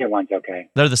 Either one's okay.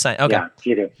 They're the same. Okay. Yeah,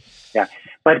 either. Yeah,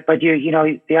 but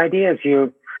the idea is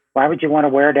why would you want to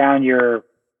wear down your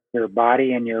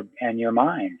body and your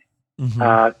mind?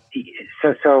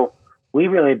 So we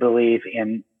really believe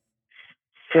in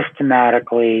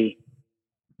systematically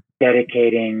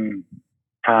dedicating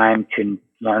time to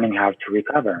learning how to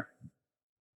recover.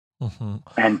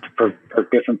 And for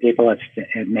different people,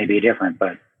 it may be different,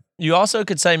 but you also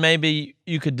could say maybe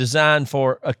you could design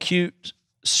for acute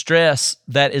stress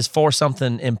that is for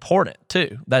something important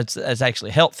too. That's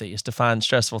actually healthy, is to find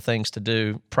stressful things to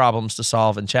do, problems to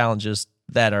solve, and challenges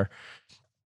that are,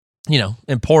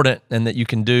 important and that you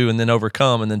can do and then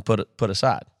overcome and then put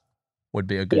aside would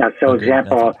be a good. Yeah. So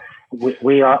example,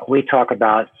 we talk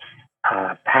about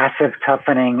passive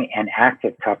toughening and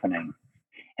active toughening.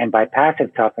 And by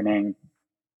passive toughening,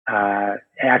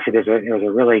 actually there's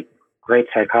a really great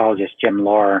psychologist, Jim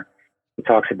Lohr, who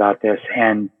talks about this.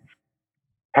 And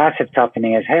passive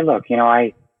toughening is, hey, look,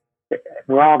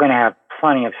 we're all going to have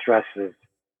plenty of stresses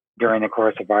during the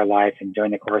course of our life and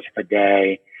during the course of a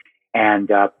day.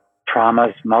 And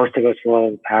traumas, most of us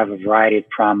will have a variety of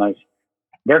traumas.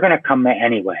 They're going to come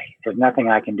anyway. There's nothing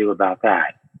I can do about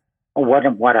that.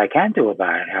 What I can do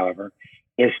about it, however,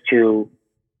 is to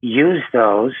use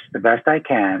those the best I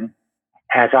can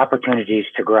as opportunities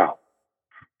to grow.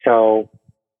 So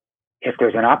if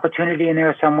there's an opportunity in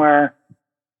there somewhere,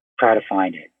 try to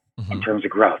find it in terms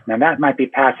of growth. Now that might be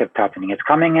passive toughening. It's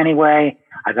coming anyway.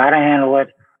 I got to handle it.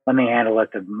 Let me handle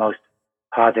it the most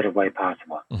positive way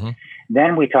possible. Mhm.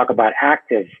 Then we talk about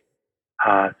active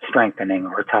strengthening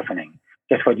or toughening.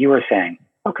 Just what you were saying.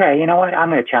 Okay, you know what? I'm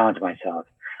going to challenge myself.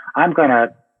 I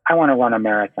want to run a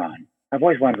marathon. I've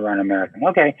always wanted to run a marathon.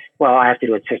 Okay, well, I have to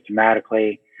do it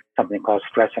systematically, something called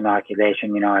stress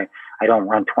inoculation. I don't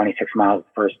run 26 miles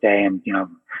the first day and,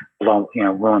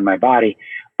 ruin my body.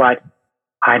 But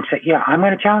I'm saying, I'm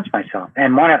going to challenge myself.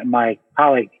 And one of my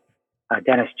colleague,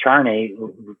 Dennis Charney,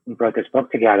 who wrote this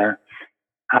book together,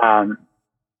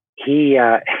 he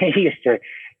used to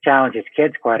challenge his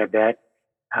kids quite a bit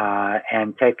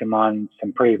and take them on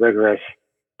some pretty rigorous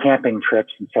camping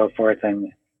trips and so forth.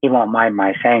 And he won't mind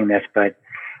my saying this, but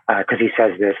because he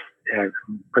says this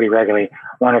pretty regularly,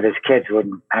 one of his kids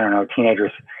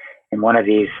teenagers in one of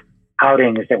these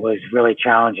outings that was really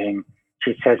challenging,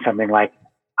 she said something like,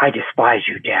 "I despise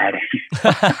you, Dad."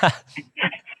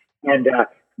 And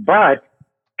but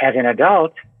as an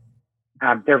adult,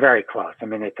 they're very close. I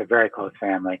mean, it's a very close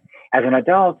family. As an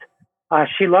adult,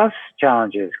 she loves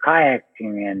challenges, kayaking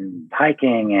and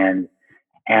hiking,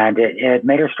 and it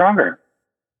made her stronger.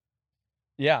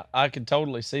 Yeah, I could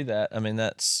totally see that. I mean,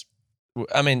 that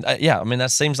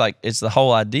seems like it's the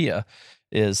whole idea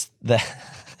is that,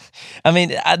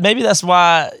 maybe that's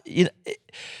why,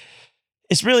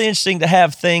 it's really interesting to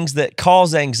have things that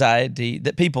cause anxiety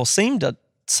that people seem to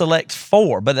select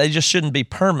for, but they just shouldn't be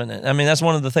permanent. I mean, that's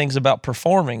one of the things about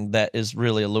performing that is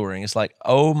really alluring. It's like,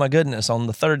 oh my goodness, on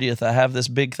the 30th, I have this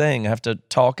big thing. I have to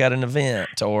talk at an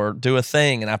event or do a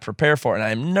thing, and I prepare for it, and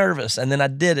I'm nervous, and then I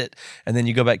did it, and then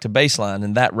you go back to baseline,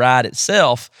 and that ride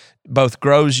itself both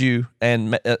grows you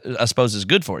and I suppose is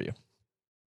good for you.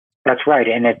 That's right.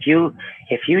 And if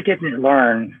you didn't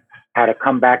learn how to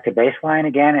come back to baseline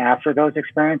again after those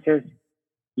experiences,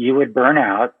 you would burn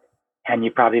out. And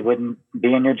you probably wouldn't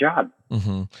be in your job.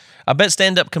 Mm-hmm. I bet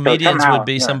stand-up comedians would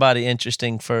be somebody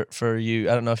interesting for you.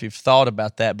 I don't know if you've thought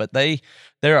about that, but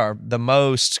there are the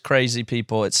most crazy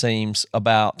people, it seems,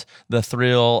 about the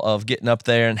thrill of getting up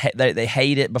there, and they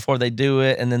hate it before they do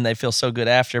it, and then they feel so good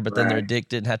after, but then they're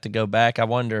addicted and have to go back. I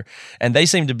wonder. And they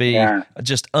seem to be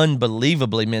just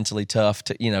unbelievably mentally tough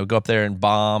to, go up there and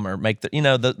bomb or make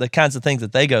the kinds of things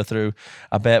that they go through.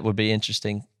 I bet would be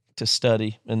interesting to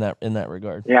study in that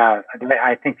regard. Yeah,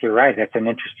 I think you're right. That's an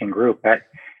interesting group.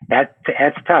 That's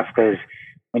tough, because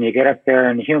when you get up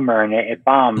there in humor and it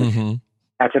bombs,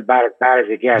 that's about as bad as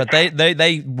it gets. But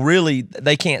they really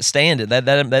can't stand it.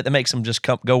 That makes them just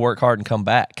go work hard and come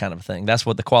back, kind of thing. That's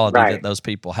what the quality that those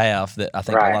people have that I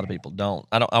think a lot of people don't.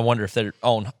 I wonder if they're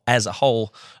on as a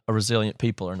whole a resilient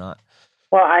people or not.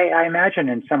 Well, I imagine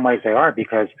in some ways they are,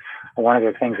 because one of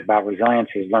the things about resilience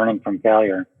is learning from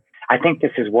failure. I think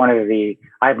this is one of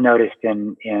I've noticed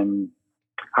in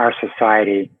our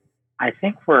society, I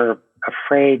think we're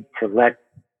afraid to let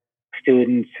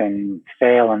students and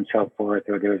fail and so forth,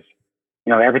 or there's,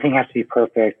 everything has to be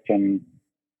perfect. And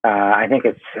I think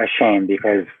it's a shame,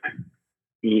 because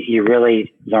you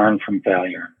really learn from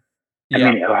failure. Yeah.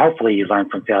 I mean, hopefully you learn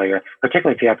from failure,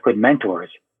 particularly if you have good mentors.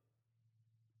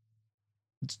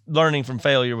 Learning from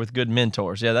failure with good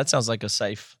mentors. Yeah, that sounds like a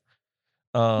safe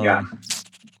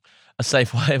a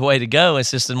safe way to go. It's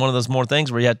just in one of those more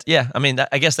things where you have to,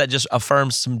 I guess that just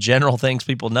affirms some general things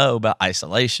people know about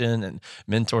isolation and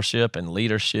mentorship and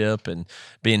leadership and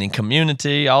being in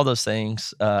community, all those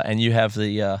things. And you have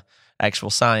the actual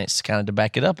science kind of to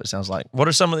back it up, it sounds like. What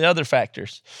are some of the other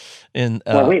factors?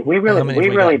 We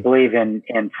really believe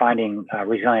in finding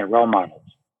resilient role models.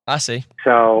 I see.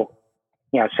 So,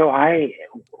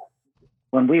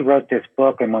 when we wrote this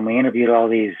book and when we interviewed all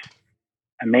these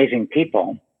amazing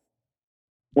people,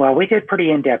 well, we did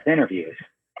pretty in-depth interviews.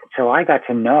 So I got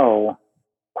to know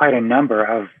quite a number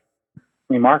of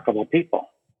remarkable people.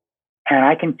 And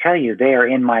I can tell you, they are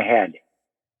in my head.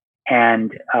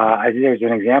 And there's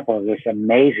an example of this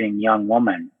amazing young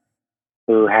woman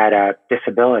who had a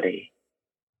disability,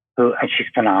 and she's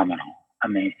phenomenal.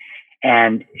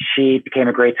 And she became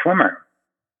a great swimmer.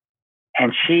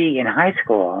 And she, in high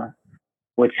school,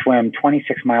 would swim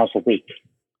 26 miles a week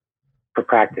for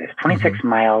practice. 26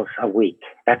 miles a week.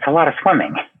 That's a lot of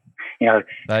swimming.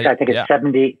 I think it's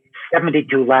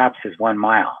 72 laps is 1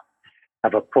 mile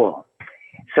of a pool.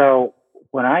 So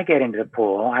when I get into the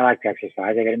pool, I like to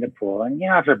exercise. I get in the pool, and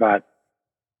after about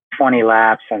 20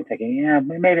 laps, I'm thinking,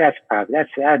 maybe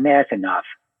that's enough.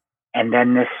 And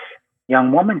then this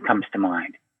young woman comes to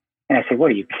mind, and I say,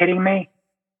 "What, are you kidding me?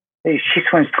 She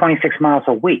swims 26 miles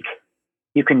a week.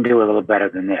 You can do a little better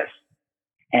than this."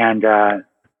 And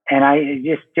I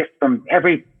just from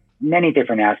many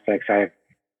different aspects, I have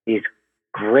these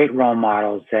great role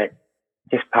models that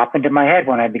just pop into my head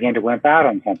when I begin to wimp out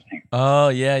on something. Oh,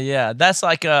 yeah. That's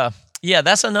like Yeah,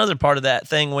 that's another part of that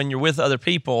thing when you're with other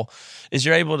people is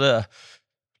you're able to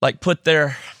like put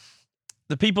the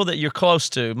people that you're close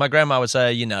to. My grandma would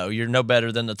say, you're no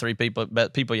better than the three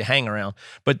people you hang around,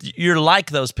 but you're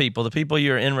like those people, the people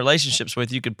you're in relationships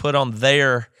with, you could put on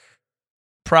their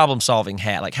problem-solving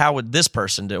hat. Like, how would this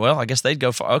person do? Well, I guess they'd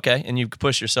go far. Okay, and you could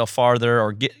push yourself farther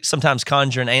or sometimes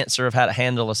conjure an answer of how to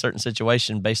handle a certain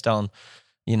situation based on,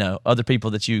 other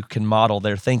people that you can model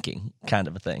their thinking, kind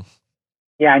of a thing.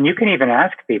 Yeah, and you can even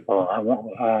ask people.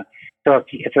 So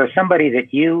if there's somebody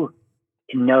that you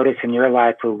notice in your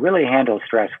life who really handles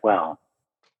stress well,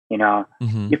 you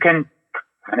can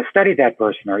kind of study that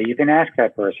person, or you can ask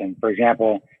that person. For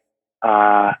example,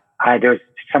 there's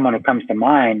someone who comes to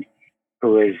mind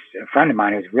who is a friend of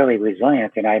mine who's really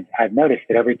resilient, and I've noticed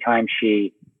that every time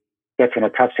she gets in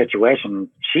a tough situation,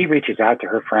 she reaches out to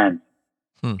her friends,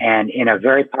 and in a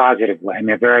very positive way. I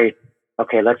mean,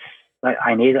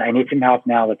 I need some help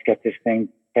now. Let's get this thing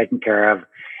taken care of,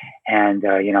 and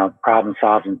problem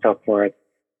solved and so forth.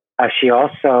 She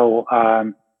also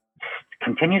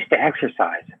continues to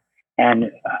exercise,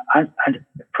 and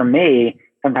for me,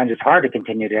 sometimes it's hard to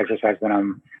continue to exercise when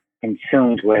I'm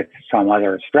consumed with some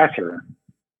other stressor,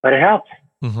 but it helps.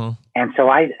 Mm-hmm. And so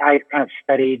I kind of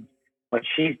studied what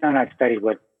she's done. I've studied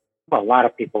what a lot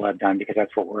of people have done, because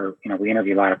that's what we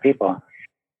interview a lot of people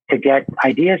to get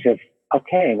ideas of,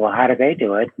 okay, well, how do they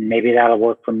do it? Maybe that'll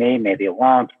work for me. Maybe it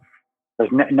won't.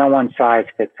 There's no one size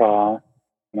fits all.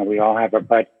 We all have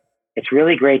but it's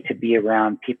really great to be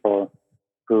around people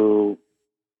who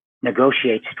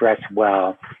negotiate stress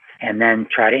well and then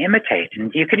try to imitate.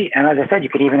 And and as I said, you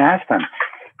could even ask them,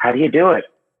 how do you do it?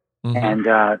 Mm-hmm. And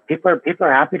people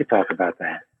are happy to talk about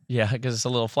that. Yeah, because it's a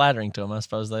little flattering to them. I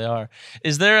suppose they are.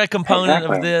 Is there a component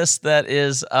of this that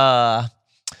is, or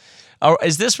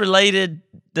is this related?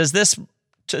 Does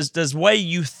way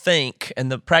you think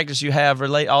and the practice you have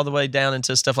relate all the way down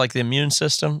into stuff like the immune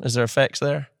system? Is there effects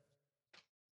there?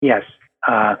 Yes,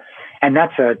 and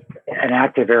that's an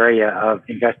active area of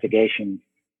investigation.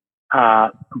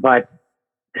 But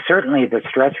certainly the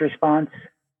stress response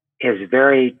is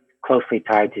very closely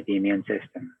tied to the immune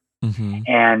system. Mm-hmm.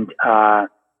 And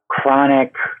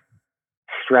chronic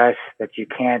stress that you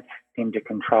can't seem to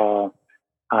control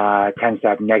tends to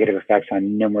have negative effects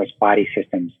on numerous body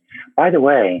systems. By the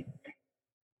way,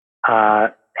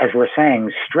 as we're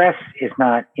saying, stress is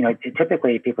not,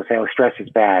 typically people say, oh, stress is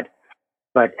bad.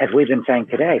 But as we've been saying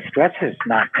today, stress is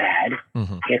not bad.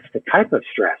 Mm-hmm. It's the type of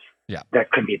stress that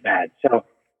can be bad. So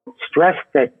stress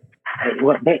there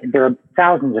are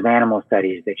thousands of animal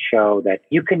studies that show that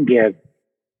you can give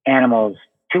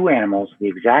two animals the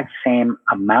exact same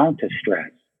amount of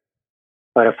stress.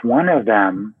 But if one of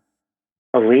them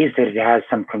believes that it has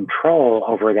some control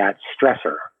over that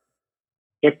stressor,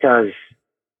 it does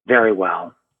very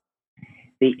well.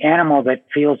 The animal that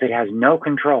feels it has no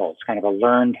control, it's kind of a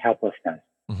learned helplessness,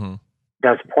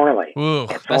 does poorly. Ooh,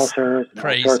 it's ulcers,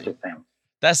 crazy. All sorts of things.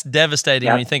 That's devastating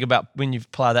when you think about when you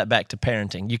apply that back to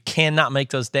parenting. You cannot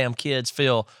make those damn kids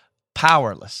feel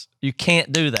powerless. You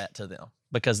can't do that to them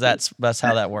because that's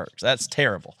how that works. That's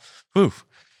terrible. Whew.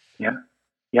 Yeah.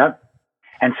 Yep.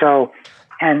 And so,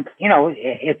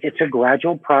 it's a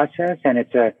gradual process, and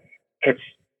it's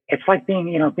like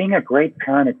being a great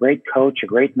parent, a great coach, a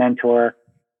great mentor.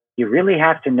 You really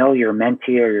have to know your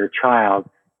mentee or your child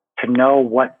to know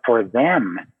what for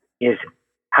them is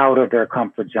out of their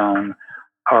comfort zone,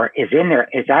 or is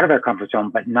out of their comfort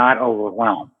zone, but not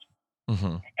overwhelmed.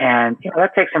 Mm-hmm. And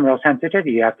that takes some real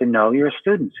sensitivity. You have to know your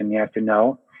students, and you have to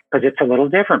know, because it's a little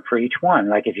different for each one.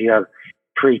 Like if you have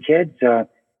 3 kids,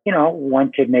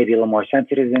 one kid may be a little more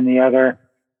sensitive than the other,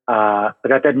 but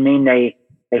that doesn't mean they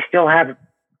still have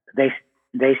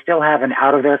an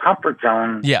out of their comfort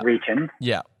zone region.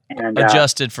 Yeah, and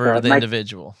adjusted for the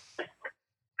individual.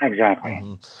 Exactly.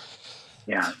 Mm-hmm.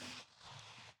 Yeah.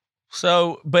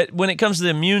 So, but when it comes to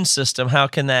the immune system, how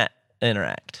can that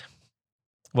interact?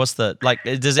 What's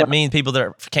does it mean people that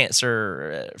are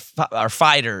cancer are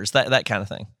fighters, that kind of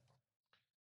thing?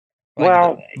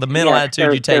 The mental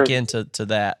attitude you take into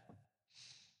that.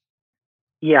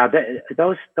 Yeah,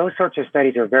 those sorts of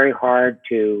studies are very hard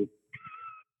to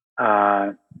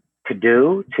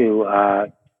do,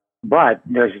 but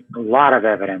there's a lot of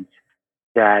evidence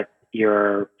that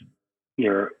your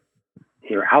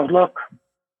outlook,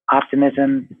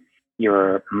 optimism,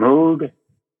 your mood,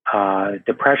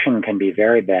 depression can be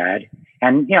very bad.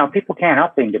 And, people can't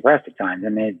help being depressed at times. I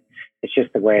mean, it's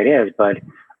just the way it is, but,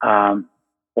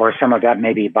 or some of that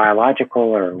may be biological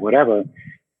or whatever.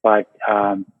 But,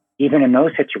 even in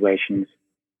those situations,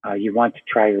 you want to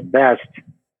try your best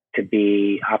to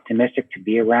be optimistic, to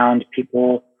be around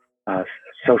people uh,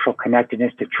 social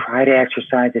connectedness, to try to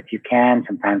exercise if you can.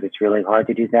 Sometimes it's really hard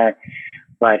to do that.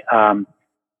 But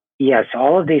yes,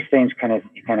 all of these things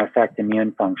can affect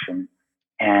immune function.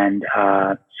 And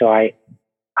so I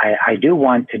do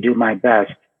want to do my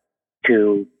best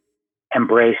to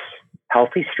embrace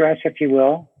healthy stress, if you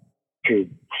will, to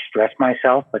stress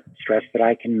myself, but stress that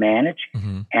I can manage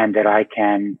and that I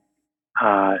can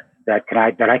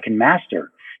that I can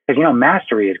master. Because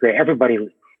mastery is great.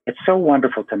 It's so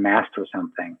wonderful to master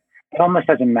something. It almost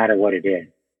doesn't matter what it is.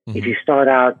 If you start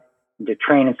out to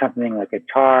train in something like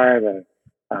guitar,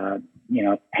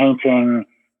 painting,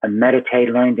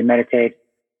 learning to meditate,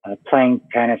 playing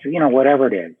tennis, whatever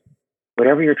it is,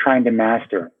 whatever you're trying to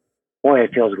master, boy,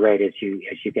 it feels great as you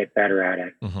get better at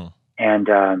it.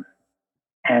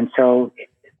 And so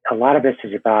a lot of this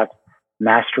is about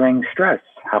mastering stress.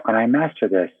 How can I master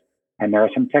this? And there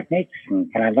are some techniques,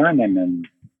 and can I learn them, and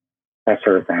that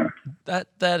sort of thing. That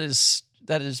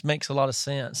makes a lot of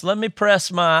sense. Let me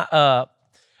press my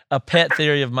a pet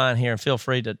theory of mine here, and feel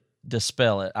free to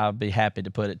dispel it. I'll be happy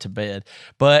to put it to bed.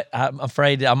 But I'm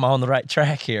afraid I'm on the right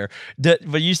track here. But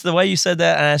the way you said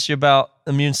that, I asked you about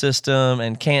immune system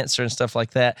and cancer and stuff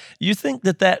like that. You think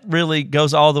that really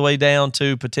goes all the way down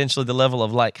to potentially the level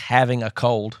of like having a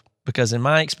cold? Because in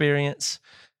my experience,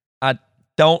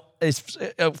 it's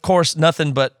of course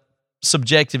nothing but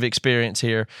subjective experience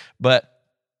here, but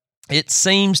it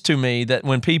seems to me that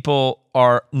when people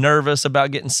are nervous about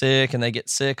getting sick and they get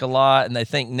sick a lot and they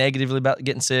think negatively about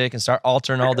getting sick and start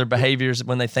altering all their behaviors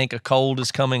when they think a cold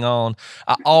is coming on,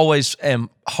 I always am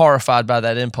horrified by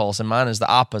that impulse. And mine is the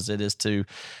opposite,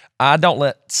 I don't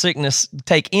let sickness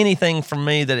take anything from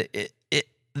me that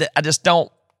I just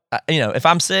don't, if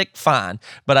I'm sick, fine.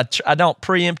 But I don't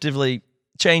preemptively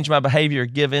change my behavior,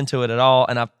 give into it at all.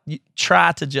 And I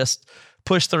try to just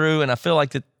push through. And I feel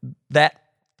like that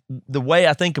the way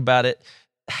I think about it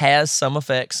has some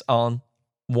effects on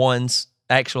one's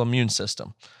actual immune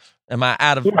system. Am I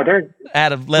out of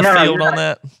left field on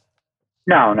that?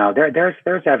 No.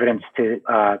 There's evidence to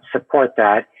support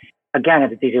that.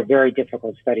 Again, these are very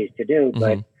difficult studies to do,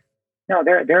 but no,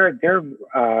 there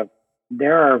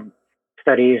are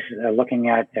studies looking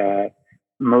at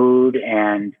mood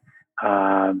and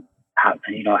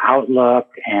outlook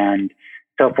and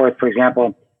so forth. For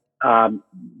example,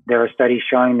 there are studies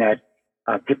showing that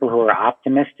people who are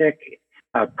optimistic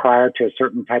prior to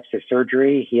certain types of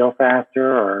surgery heal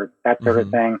faster, or that sort of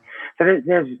thing. So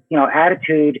there's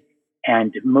attitude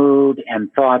and mood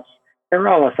and thoughts. They're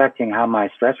all affecting how my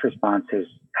stress response is,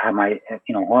 how my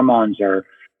hormones are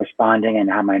responding, and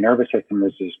how my nervous system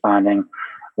is responding,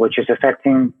 which is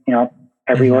affecting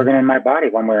every organ in my body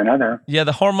one way or another. Yeah,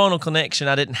 the hormonal connection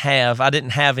I didn't have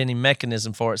any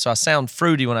mechanism for it. So I sound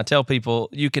fruity when I tell people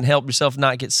you can help yourself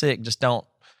not get sick, just don't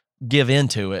give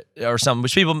into it or something.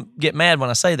 Which people get mad when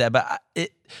I say that, but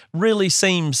it really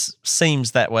seems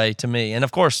that way to me. And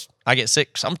of course, I get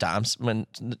sick sometimes when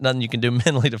nothing you can do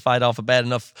mentally to fight off a bad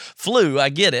enough flu. I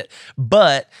get it.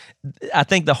 But I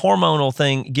think the hormonal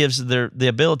thing gives the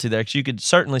ability there. Because you could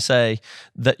certainly say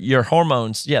that your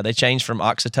hormones, they change from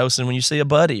oxytocin when you see a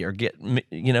buddy or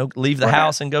leave the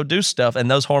house and go do stuff.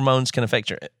 And those hormones can affect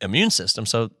your immune system.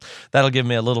 So that'll give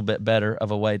me a little bit better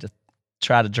of a way to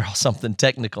try to draw something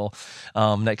technical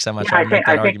next time I try to make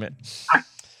that argument.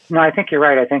 I think you're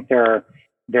right. I think there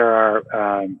are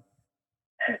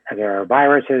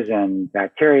viruses and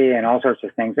bacteria and all sorts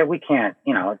of things that we can't,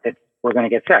 that we're going to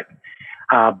get sick.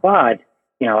 But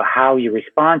how you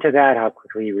respond to that, how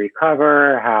quickly you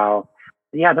recover,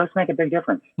 those make a big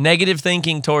difference. Negative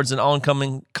thinking towards an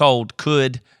oncoming cold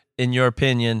could, in your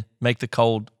opinion, make the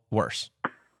cold worse.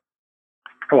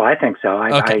 Well, I think so.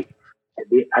 Okay.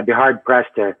 I'd be hard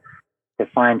pressed to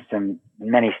find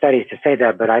many studies to say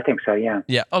that, but I think so. Yeah.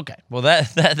 Yeah. Okay. Well,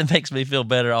 that makes me feel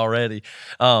better already.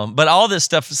 But all this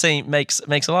stuff makes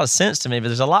a lot of sense to me. But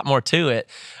there's a lot more to it.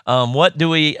 What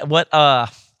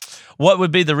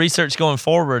would be the research going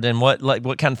forward, and what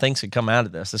kind of things could come out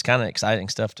of this? It's kind of exciting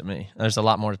stuff to me. There's a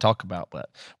lot more to talk about,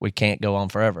 but we can't go on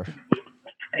forever.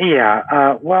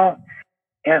 Yeah.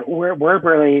 We're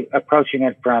really approaching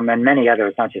it from, and many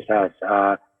others, not just us,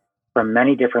 from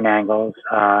many different angles.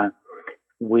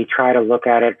 We try to look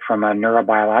at it from a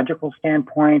neurobiological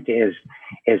standpoint.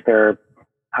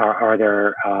 Are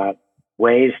there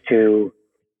ways to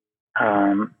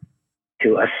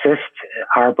assist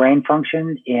our brain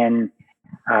function in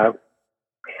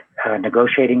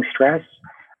negotiating stress?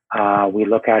 We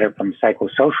look at it from a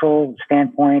psychosocial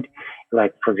standpoint.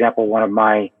 Like, for example, one of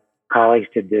my colleagues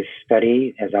did this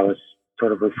study, as I was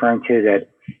sort of referring to, that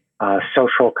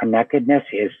social connectedness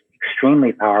is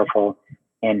extremely powerful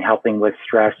in helping with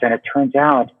stress. And it turns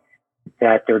out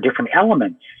that there are different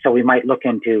elements. So we might look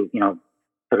into,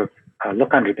 sort of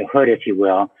look under the hood, if you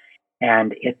will.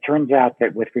 And it turns out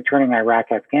that with returning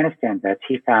Iraq, Afghanistan vets,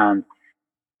 he found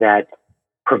that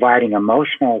providing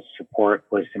emotional support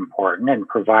was important, and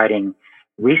providing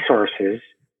resources,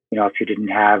 if you didn't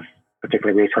have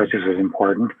particular resources, was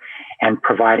important, and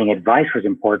providing advice was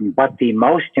important. But the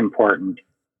most important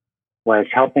was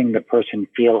helping the person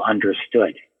feel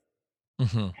understood.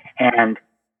 Mm-hmm. And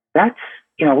that's,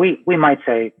 we might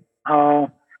say, oh,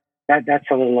 that's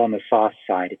a little on the soft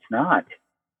side. It's not.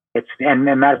 And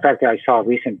as a matter of fact, I saw a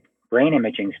recent brain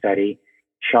imaging study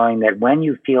showing that when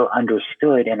you feel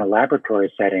understood in a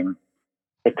laboratory setting,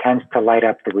 it tends to light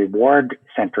up the reward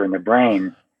center in the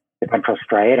brain, the ventral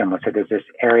striatum. So there's this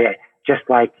area, just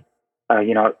like,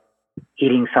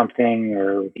 eating something,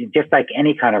 or just like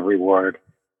any kind of reward,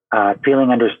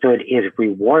 feeling understood is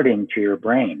rewarding to your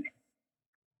brain.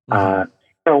 Mm-hmm.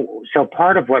 So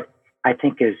part of what I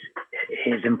think is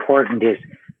important is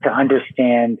to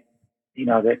understand,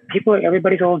 that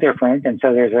everybody's a little different. And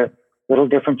so there's a little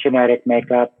different genetic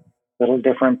makeup,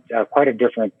 quite a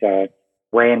different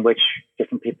way in which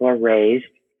different people are raised.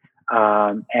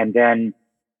 And then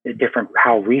the different,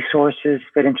 how resources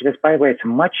fit into this. By the way,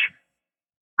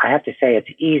 I have to say, it's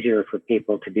easier for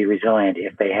people to be resilient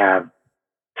if they have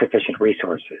sufficient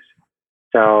resources.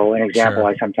 So an example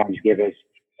I sometimes give is,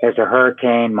 there's a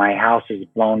hurricane, my house is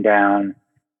blown down,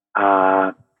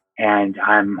 and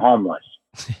I'm homeless.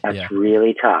 That's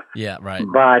really tough. Yeah, right.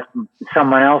 But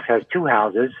someone else has two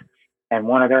houses, and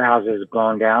one of their houses is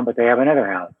blown down, but they have another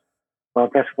house. Well,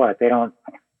 guess what? They're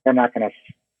not going to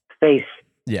face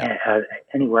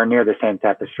anywhere near the same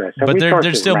type of stress. So but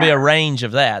there'd still matter. be a range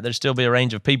of that. There'd still be a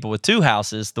range of people with two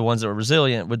houses. The ones that were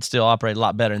resilient would still operate a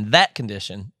lot better in that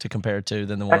condition to compare to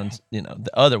than the ones, the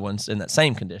other ones in that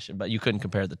same condition. But you couldn't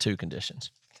compare the two conditions.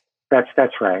 That's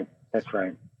right. That's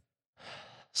right.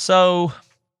 So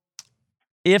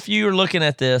if you're looking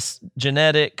at this,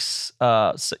 genetics,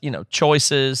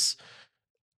 choices,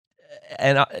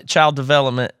 and child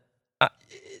development,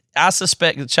 I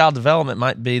suspect that child development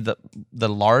might be the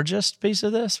largest piece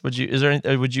of this. Would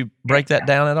you break that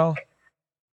down at all?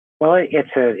 Well,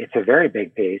 it's a very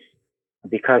big piece,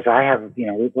 because I have,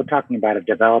 we're talking about a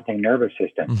developing nervous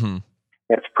system mm-hmm.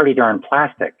 that's pretty darn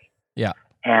plastic. Yeah.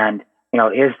 And,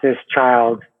 is this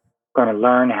child going to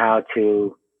learn how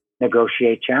to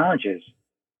negotiate challenges?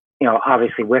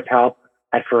 Obviously with help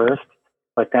at first,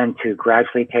 but then to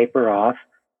gradually taper off.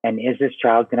 And is this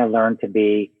child going to learn to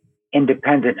be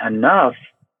independent enough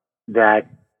that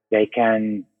they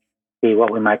can be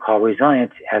what we might call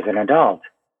resilient as an adult?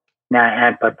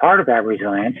 Now, but part of that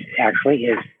resilience actually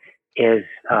is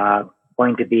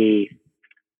going to be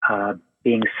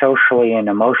being socially and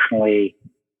emotionally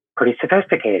pretty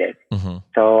sophisticated. Mm-hmm.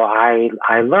 So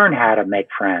I learn how to make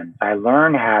friends. I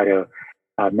learn how to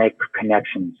make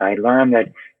connections. I learn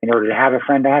that in order to have a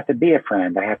friend, I have to be a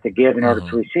friend. I have to give in order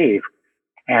to receive.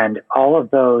 And all of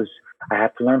those, I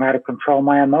have to learn how to control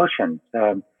my emotions.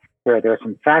 There are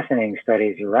some fascinating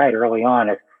studies, you're right, early on.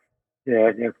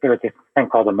 There's this thing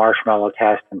called the marshmallow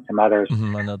test and some others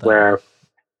Mm-hmm, I know that. where,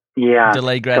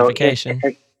 delayed gratification.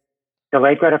 So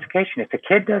delayed gratification. If the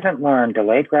kid doesn't learn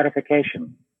delayed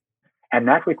gratification, and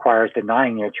that requires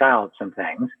denying your child some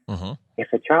things. Mm-hmm. If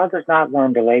a child does not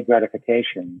learn delayed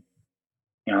gratification,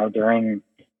 during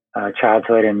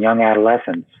childhood and young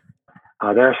adolescence,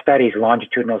 there are studies,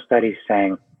 longitudinal studies,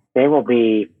 saying they will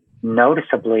be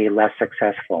noticeably less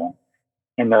successful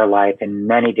in their life in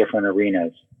many different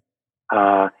arenas.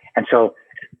 And so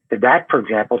that, for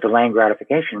example, delaying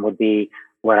gratification would be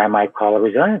what I might call a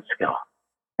resilience skill.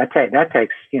 That takes, that's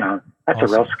awesome. A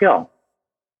real skill.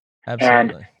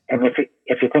 Absolutely. And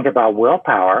if you think about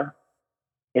willpower,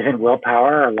 isn't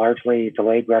willpower largely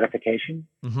delayed gratification?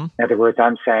 Mm-hmm. In other words,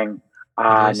 I'm saying,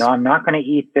 no, I'm not going to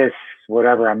eat this,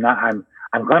 whatever. I'm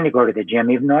going to go to the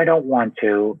gym, even though I don't want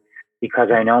to, because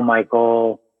I know my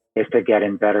goal is to get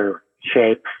in better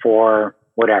shape for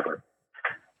whatever.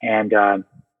 And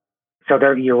so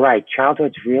there, you're right.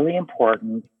 Childhood's really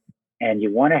important, and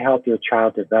you want to help your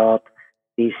child develop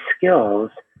these skills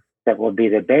that will be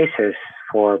the basis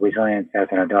for resilience as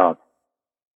an adult.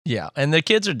 Yeah, and the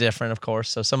kids are different, of course.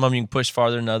 So some of them you can push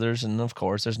farther than others, and of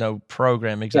course, there's no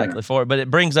program exactly for it. But it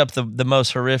brings up the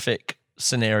most horrific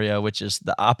scenario, which is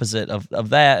the opposite of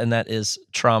that, and that is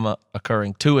trauma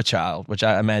occurring to a child, which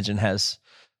I imagine has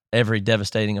every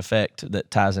devastating effect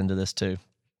that ties into this too.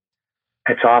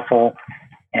 It's awful,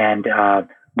 and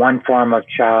one form of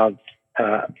child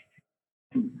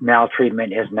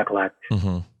maltreatment is neglect.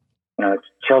 Mm-hmm.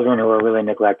 Children who are really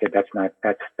neglected,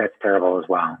 that's terrible as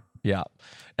well. Yeah.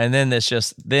 And then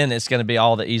it's going to be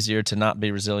all the easier to not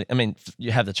be resilient. I mean,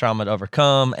 you have the trauma to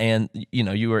overcome, and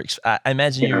I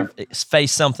imagine you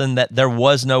faced something that there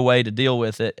was no way to deal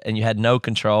with it, and you had no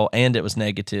control, and it was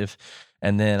negative.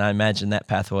 And then I imagine that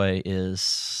pathway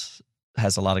has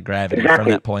a lot of gravity from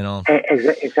that point on.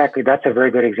 Exactly. That's a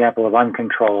very good example of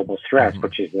uncontrollable stress,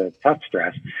 which is a tough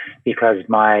stress, because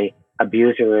my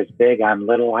abuser is big, I'm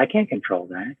little, I can't control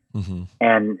that.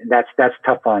 And that's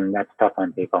tough on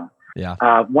people. Yeah.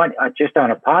 Just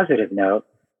on a positive note,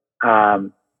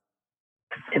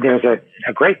 there's a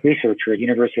great researcher at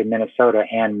University of Minnesota,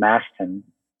 Ann Maston,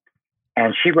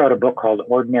 and she wrote a book called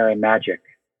Ordinary Magic.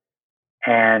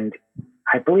 And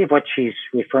I believe what she's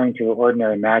referring to,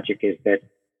 ordinary magic, is that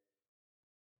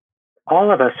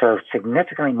all of us are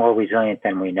significantly more resilient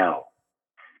than we know.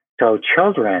 So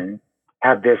children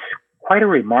have this quite a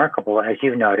remarkable, as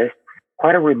you've noticed,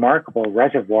 quite a remarkable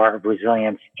reservoir of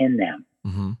resilience in them.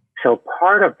 So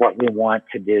part of what we want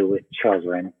to do with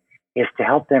children is to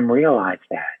help them realize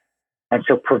that. And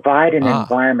so provide an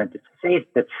environment that's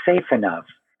safe enough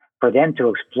for them to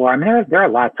explore. I mean, they're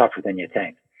a lot tougher than you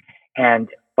think.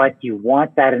 But you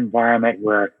want that environment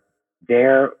where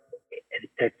they're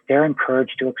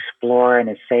encouraged to explore in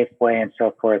a safe way and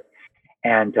so forth.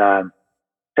 And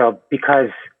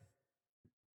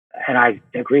and I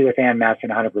agree with Ann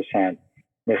Maston 100%,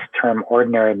 this term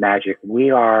ordinary magic,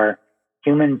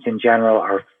 humans in general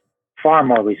are far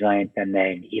more resilient than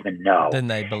they even know. Than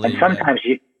they believe. And sometimes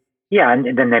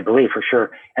and then they believe, for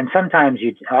sure. And sometimes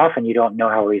often you don't know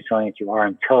how resilient you are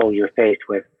until you're faced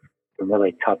with some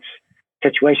really tough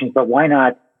situations. But why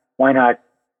not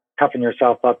toughen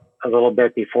yourself up a little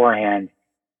bit beforehand,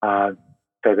 so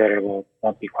that it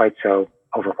won't be quite so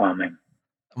overwhelming.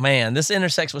 Man, this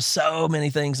intersects with so many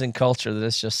things in culture that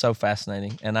it's just so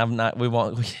fascinating. And we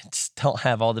just don't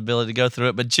have all the ability to go through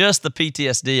it, but just the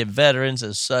PTSD of veterans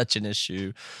is such an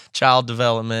issue. Child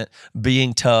development,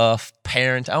 being tough,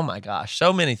 parent. Oh my gosh,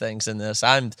 so many things in this.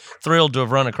 I'm thrilled to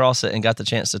have run across it and got the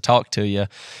chance to talk to you.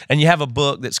 And you have a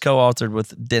book that's co-authored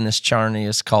with Dennis Charney.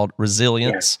 It's called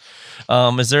Resilience.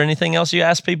 Yes. Is there anything else you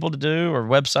ask people to do, or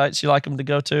websites you like them to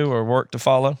go to, or work to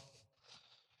follow?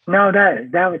 No,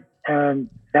 that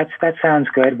sounds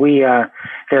good. We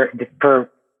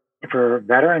for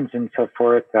veterans and so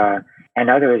forth and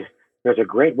others, there's a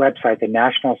great website, the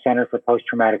National Center for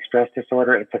Post-Traumatic Stress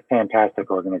Disorder. It's a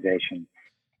fantastic organization,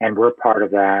 and we're part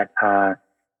of that.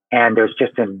 And there's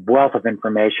just a wealth of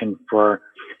information for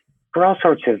all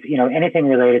sorts of anything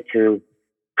related to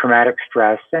traumatic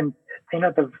stress. And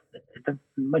the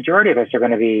majority of us are going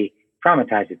to be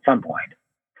traumatized at some point.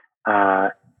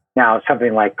 Now,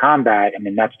 something like combat, I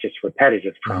mean, that's just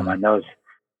repetitive trauma. And those,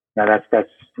 most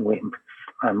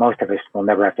of us will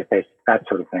never have to face that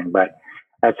sort of thing. But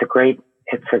it's a great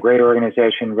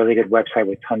organization, really good website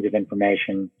with tons of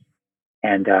information.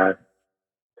 And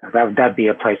that'd be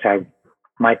a place I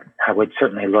would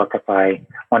certainly look if I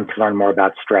wanted to learn more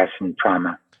about stress and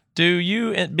trauma. Do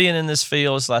you, being in this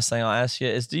field, this last thing I'll ask you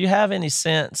is, do you have any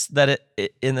sense that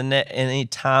in any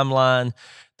timeline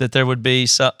that there would be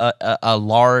a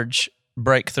large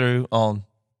breakthrough on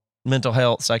mental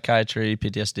health, psychiatry,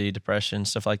 PTSD, depression,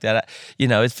 stuff like that?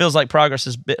 It feels like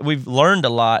progress we've learned a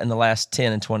lot in the last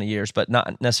 10 and 20 years, but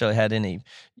not necessarily had any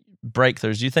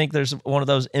breakthroughs. Do you think there's one of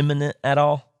those imminent at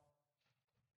all?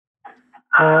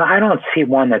 I don't see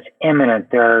one that's imminent.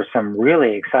 There are some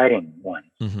really exciting ones.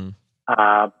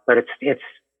 But it's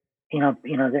I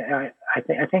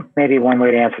think maybe one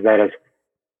way to answer that is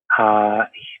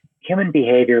human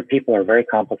behavior. People are very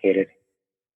complicated,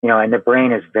 and the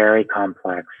brain is very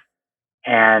complex.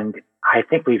 And I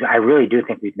really do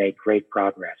think we've made great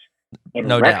progress in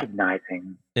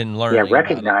recognizing, in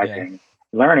learning,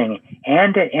 learning,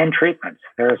 and treatments.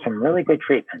 There are some really good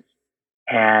treatments,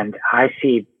 and I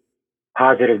see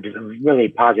really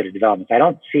positive developments. I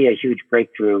don't see a huge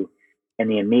breakthrough in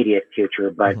the immediate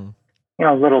future, but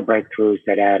little breakthroughs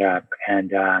that add up. And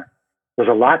there's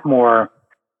a lot more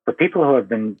for people who have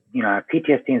been,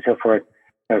 PTSD and so forth.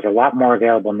 There's a lot more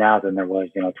available now than there was,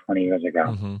 20 years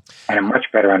ago, and a much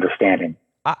better understanding.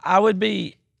 It'd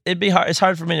be hard. It's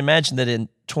hard for me to imagine that in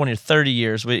 20 or 30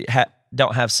 years we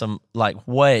don't have some like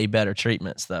way better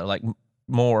treatments though, like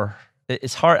more.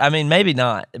 It's hard. I mean, maybe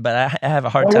not, but I have a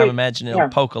hard time imagining it'll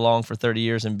poke along for 30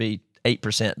 years and be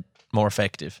 8% more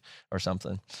effective or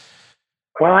something.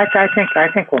 Well, I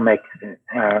think we'll make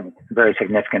very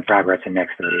significant progress in the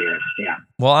next 30 years. Yeah.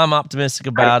 Well, I'm optimistic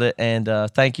about it, and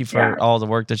thank you for all the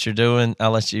work that you're doing.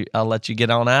 I'll let you get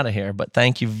on out of here, but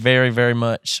thank you very, very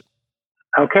much.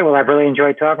 Okay. Well, I've really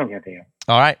enjoyed talking to you.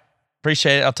 All right.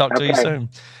 Appreciate it. I'll talk to you soon.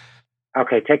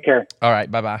 Okay. Take care. All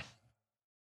right. Bye-bye.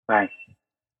 Bye.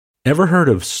 Ever heard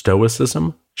of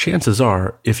Stoicism? Chances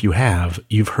are, if you have,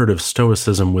 you've heard of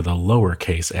Stoicism with a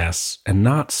lowercase s and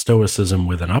not Stoicism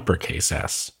with an uppercase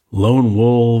S. Lone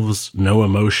wolves, no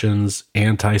emotions,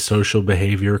 antisocial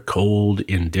behavior, cold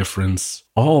indifference.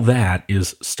 All that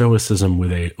is Stoicism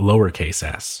with a lowercase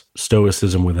s.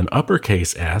 Stoicism with an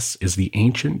uppercase S is the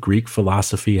ancient Greek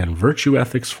philosophy and virtue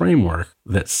ethics framework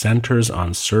that centers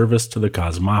on service to the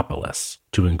cosmopolis,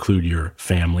 to include your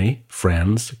family,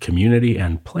 friends, community,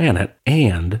 and planet,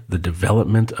 and the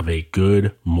development of a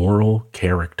good moral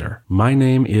character. My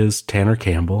name is Tanner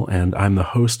Campbell, and I'm the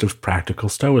host of Practical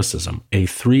Stoicism, a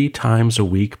 3 times a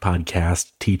week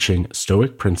podcast teaching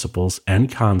Stoic principles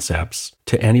and concepts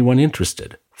to anyone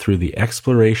interested through the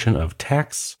exploration of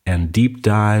texts and deep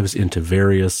dives into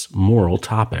various moral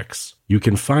topics. You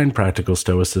can find Practical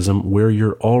Stoicism where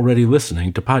you're already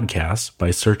listening to podcasts by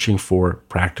searching for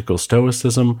Practical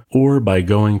Stoicism or by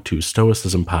going to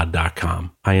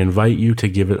stoicismpod.com. I invite you to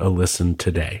give it a listen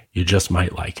today. You just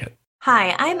might like it.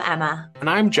 Hi, I'm Emma. And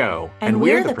I'm Joe. And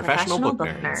we're the Professional Book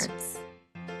Nerds.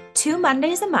 2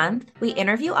 Mondays a month, we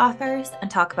interview authors and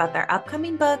talk about their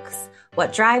upcoming books,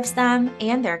 what drives them,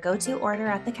 and their go-to order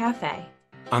at the cafe.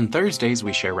 On Thursdays,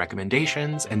 we share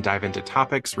recommendations and dive into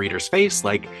topics readers face,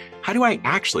 like how do I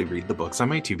actually read the books on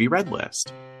my to-be-read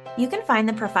list? You can find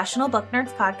the Professional Book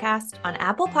Nerds podcast on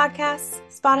Apple Podcasts,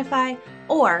 Spotify,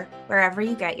 or wherever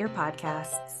you get your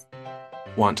podcasts.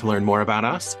 Want to learn more about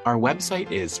us? Our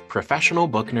website is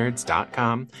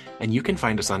professionalbooknerds.com, and you can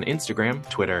find us on Instagram,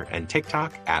 Twitter, and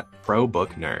TikTok at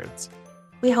ProBookNerds.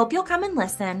 We hope you'll come and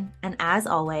listen, and as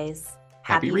always,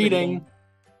 Happy reading.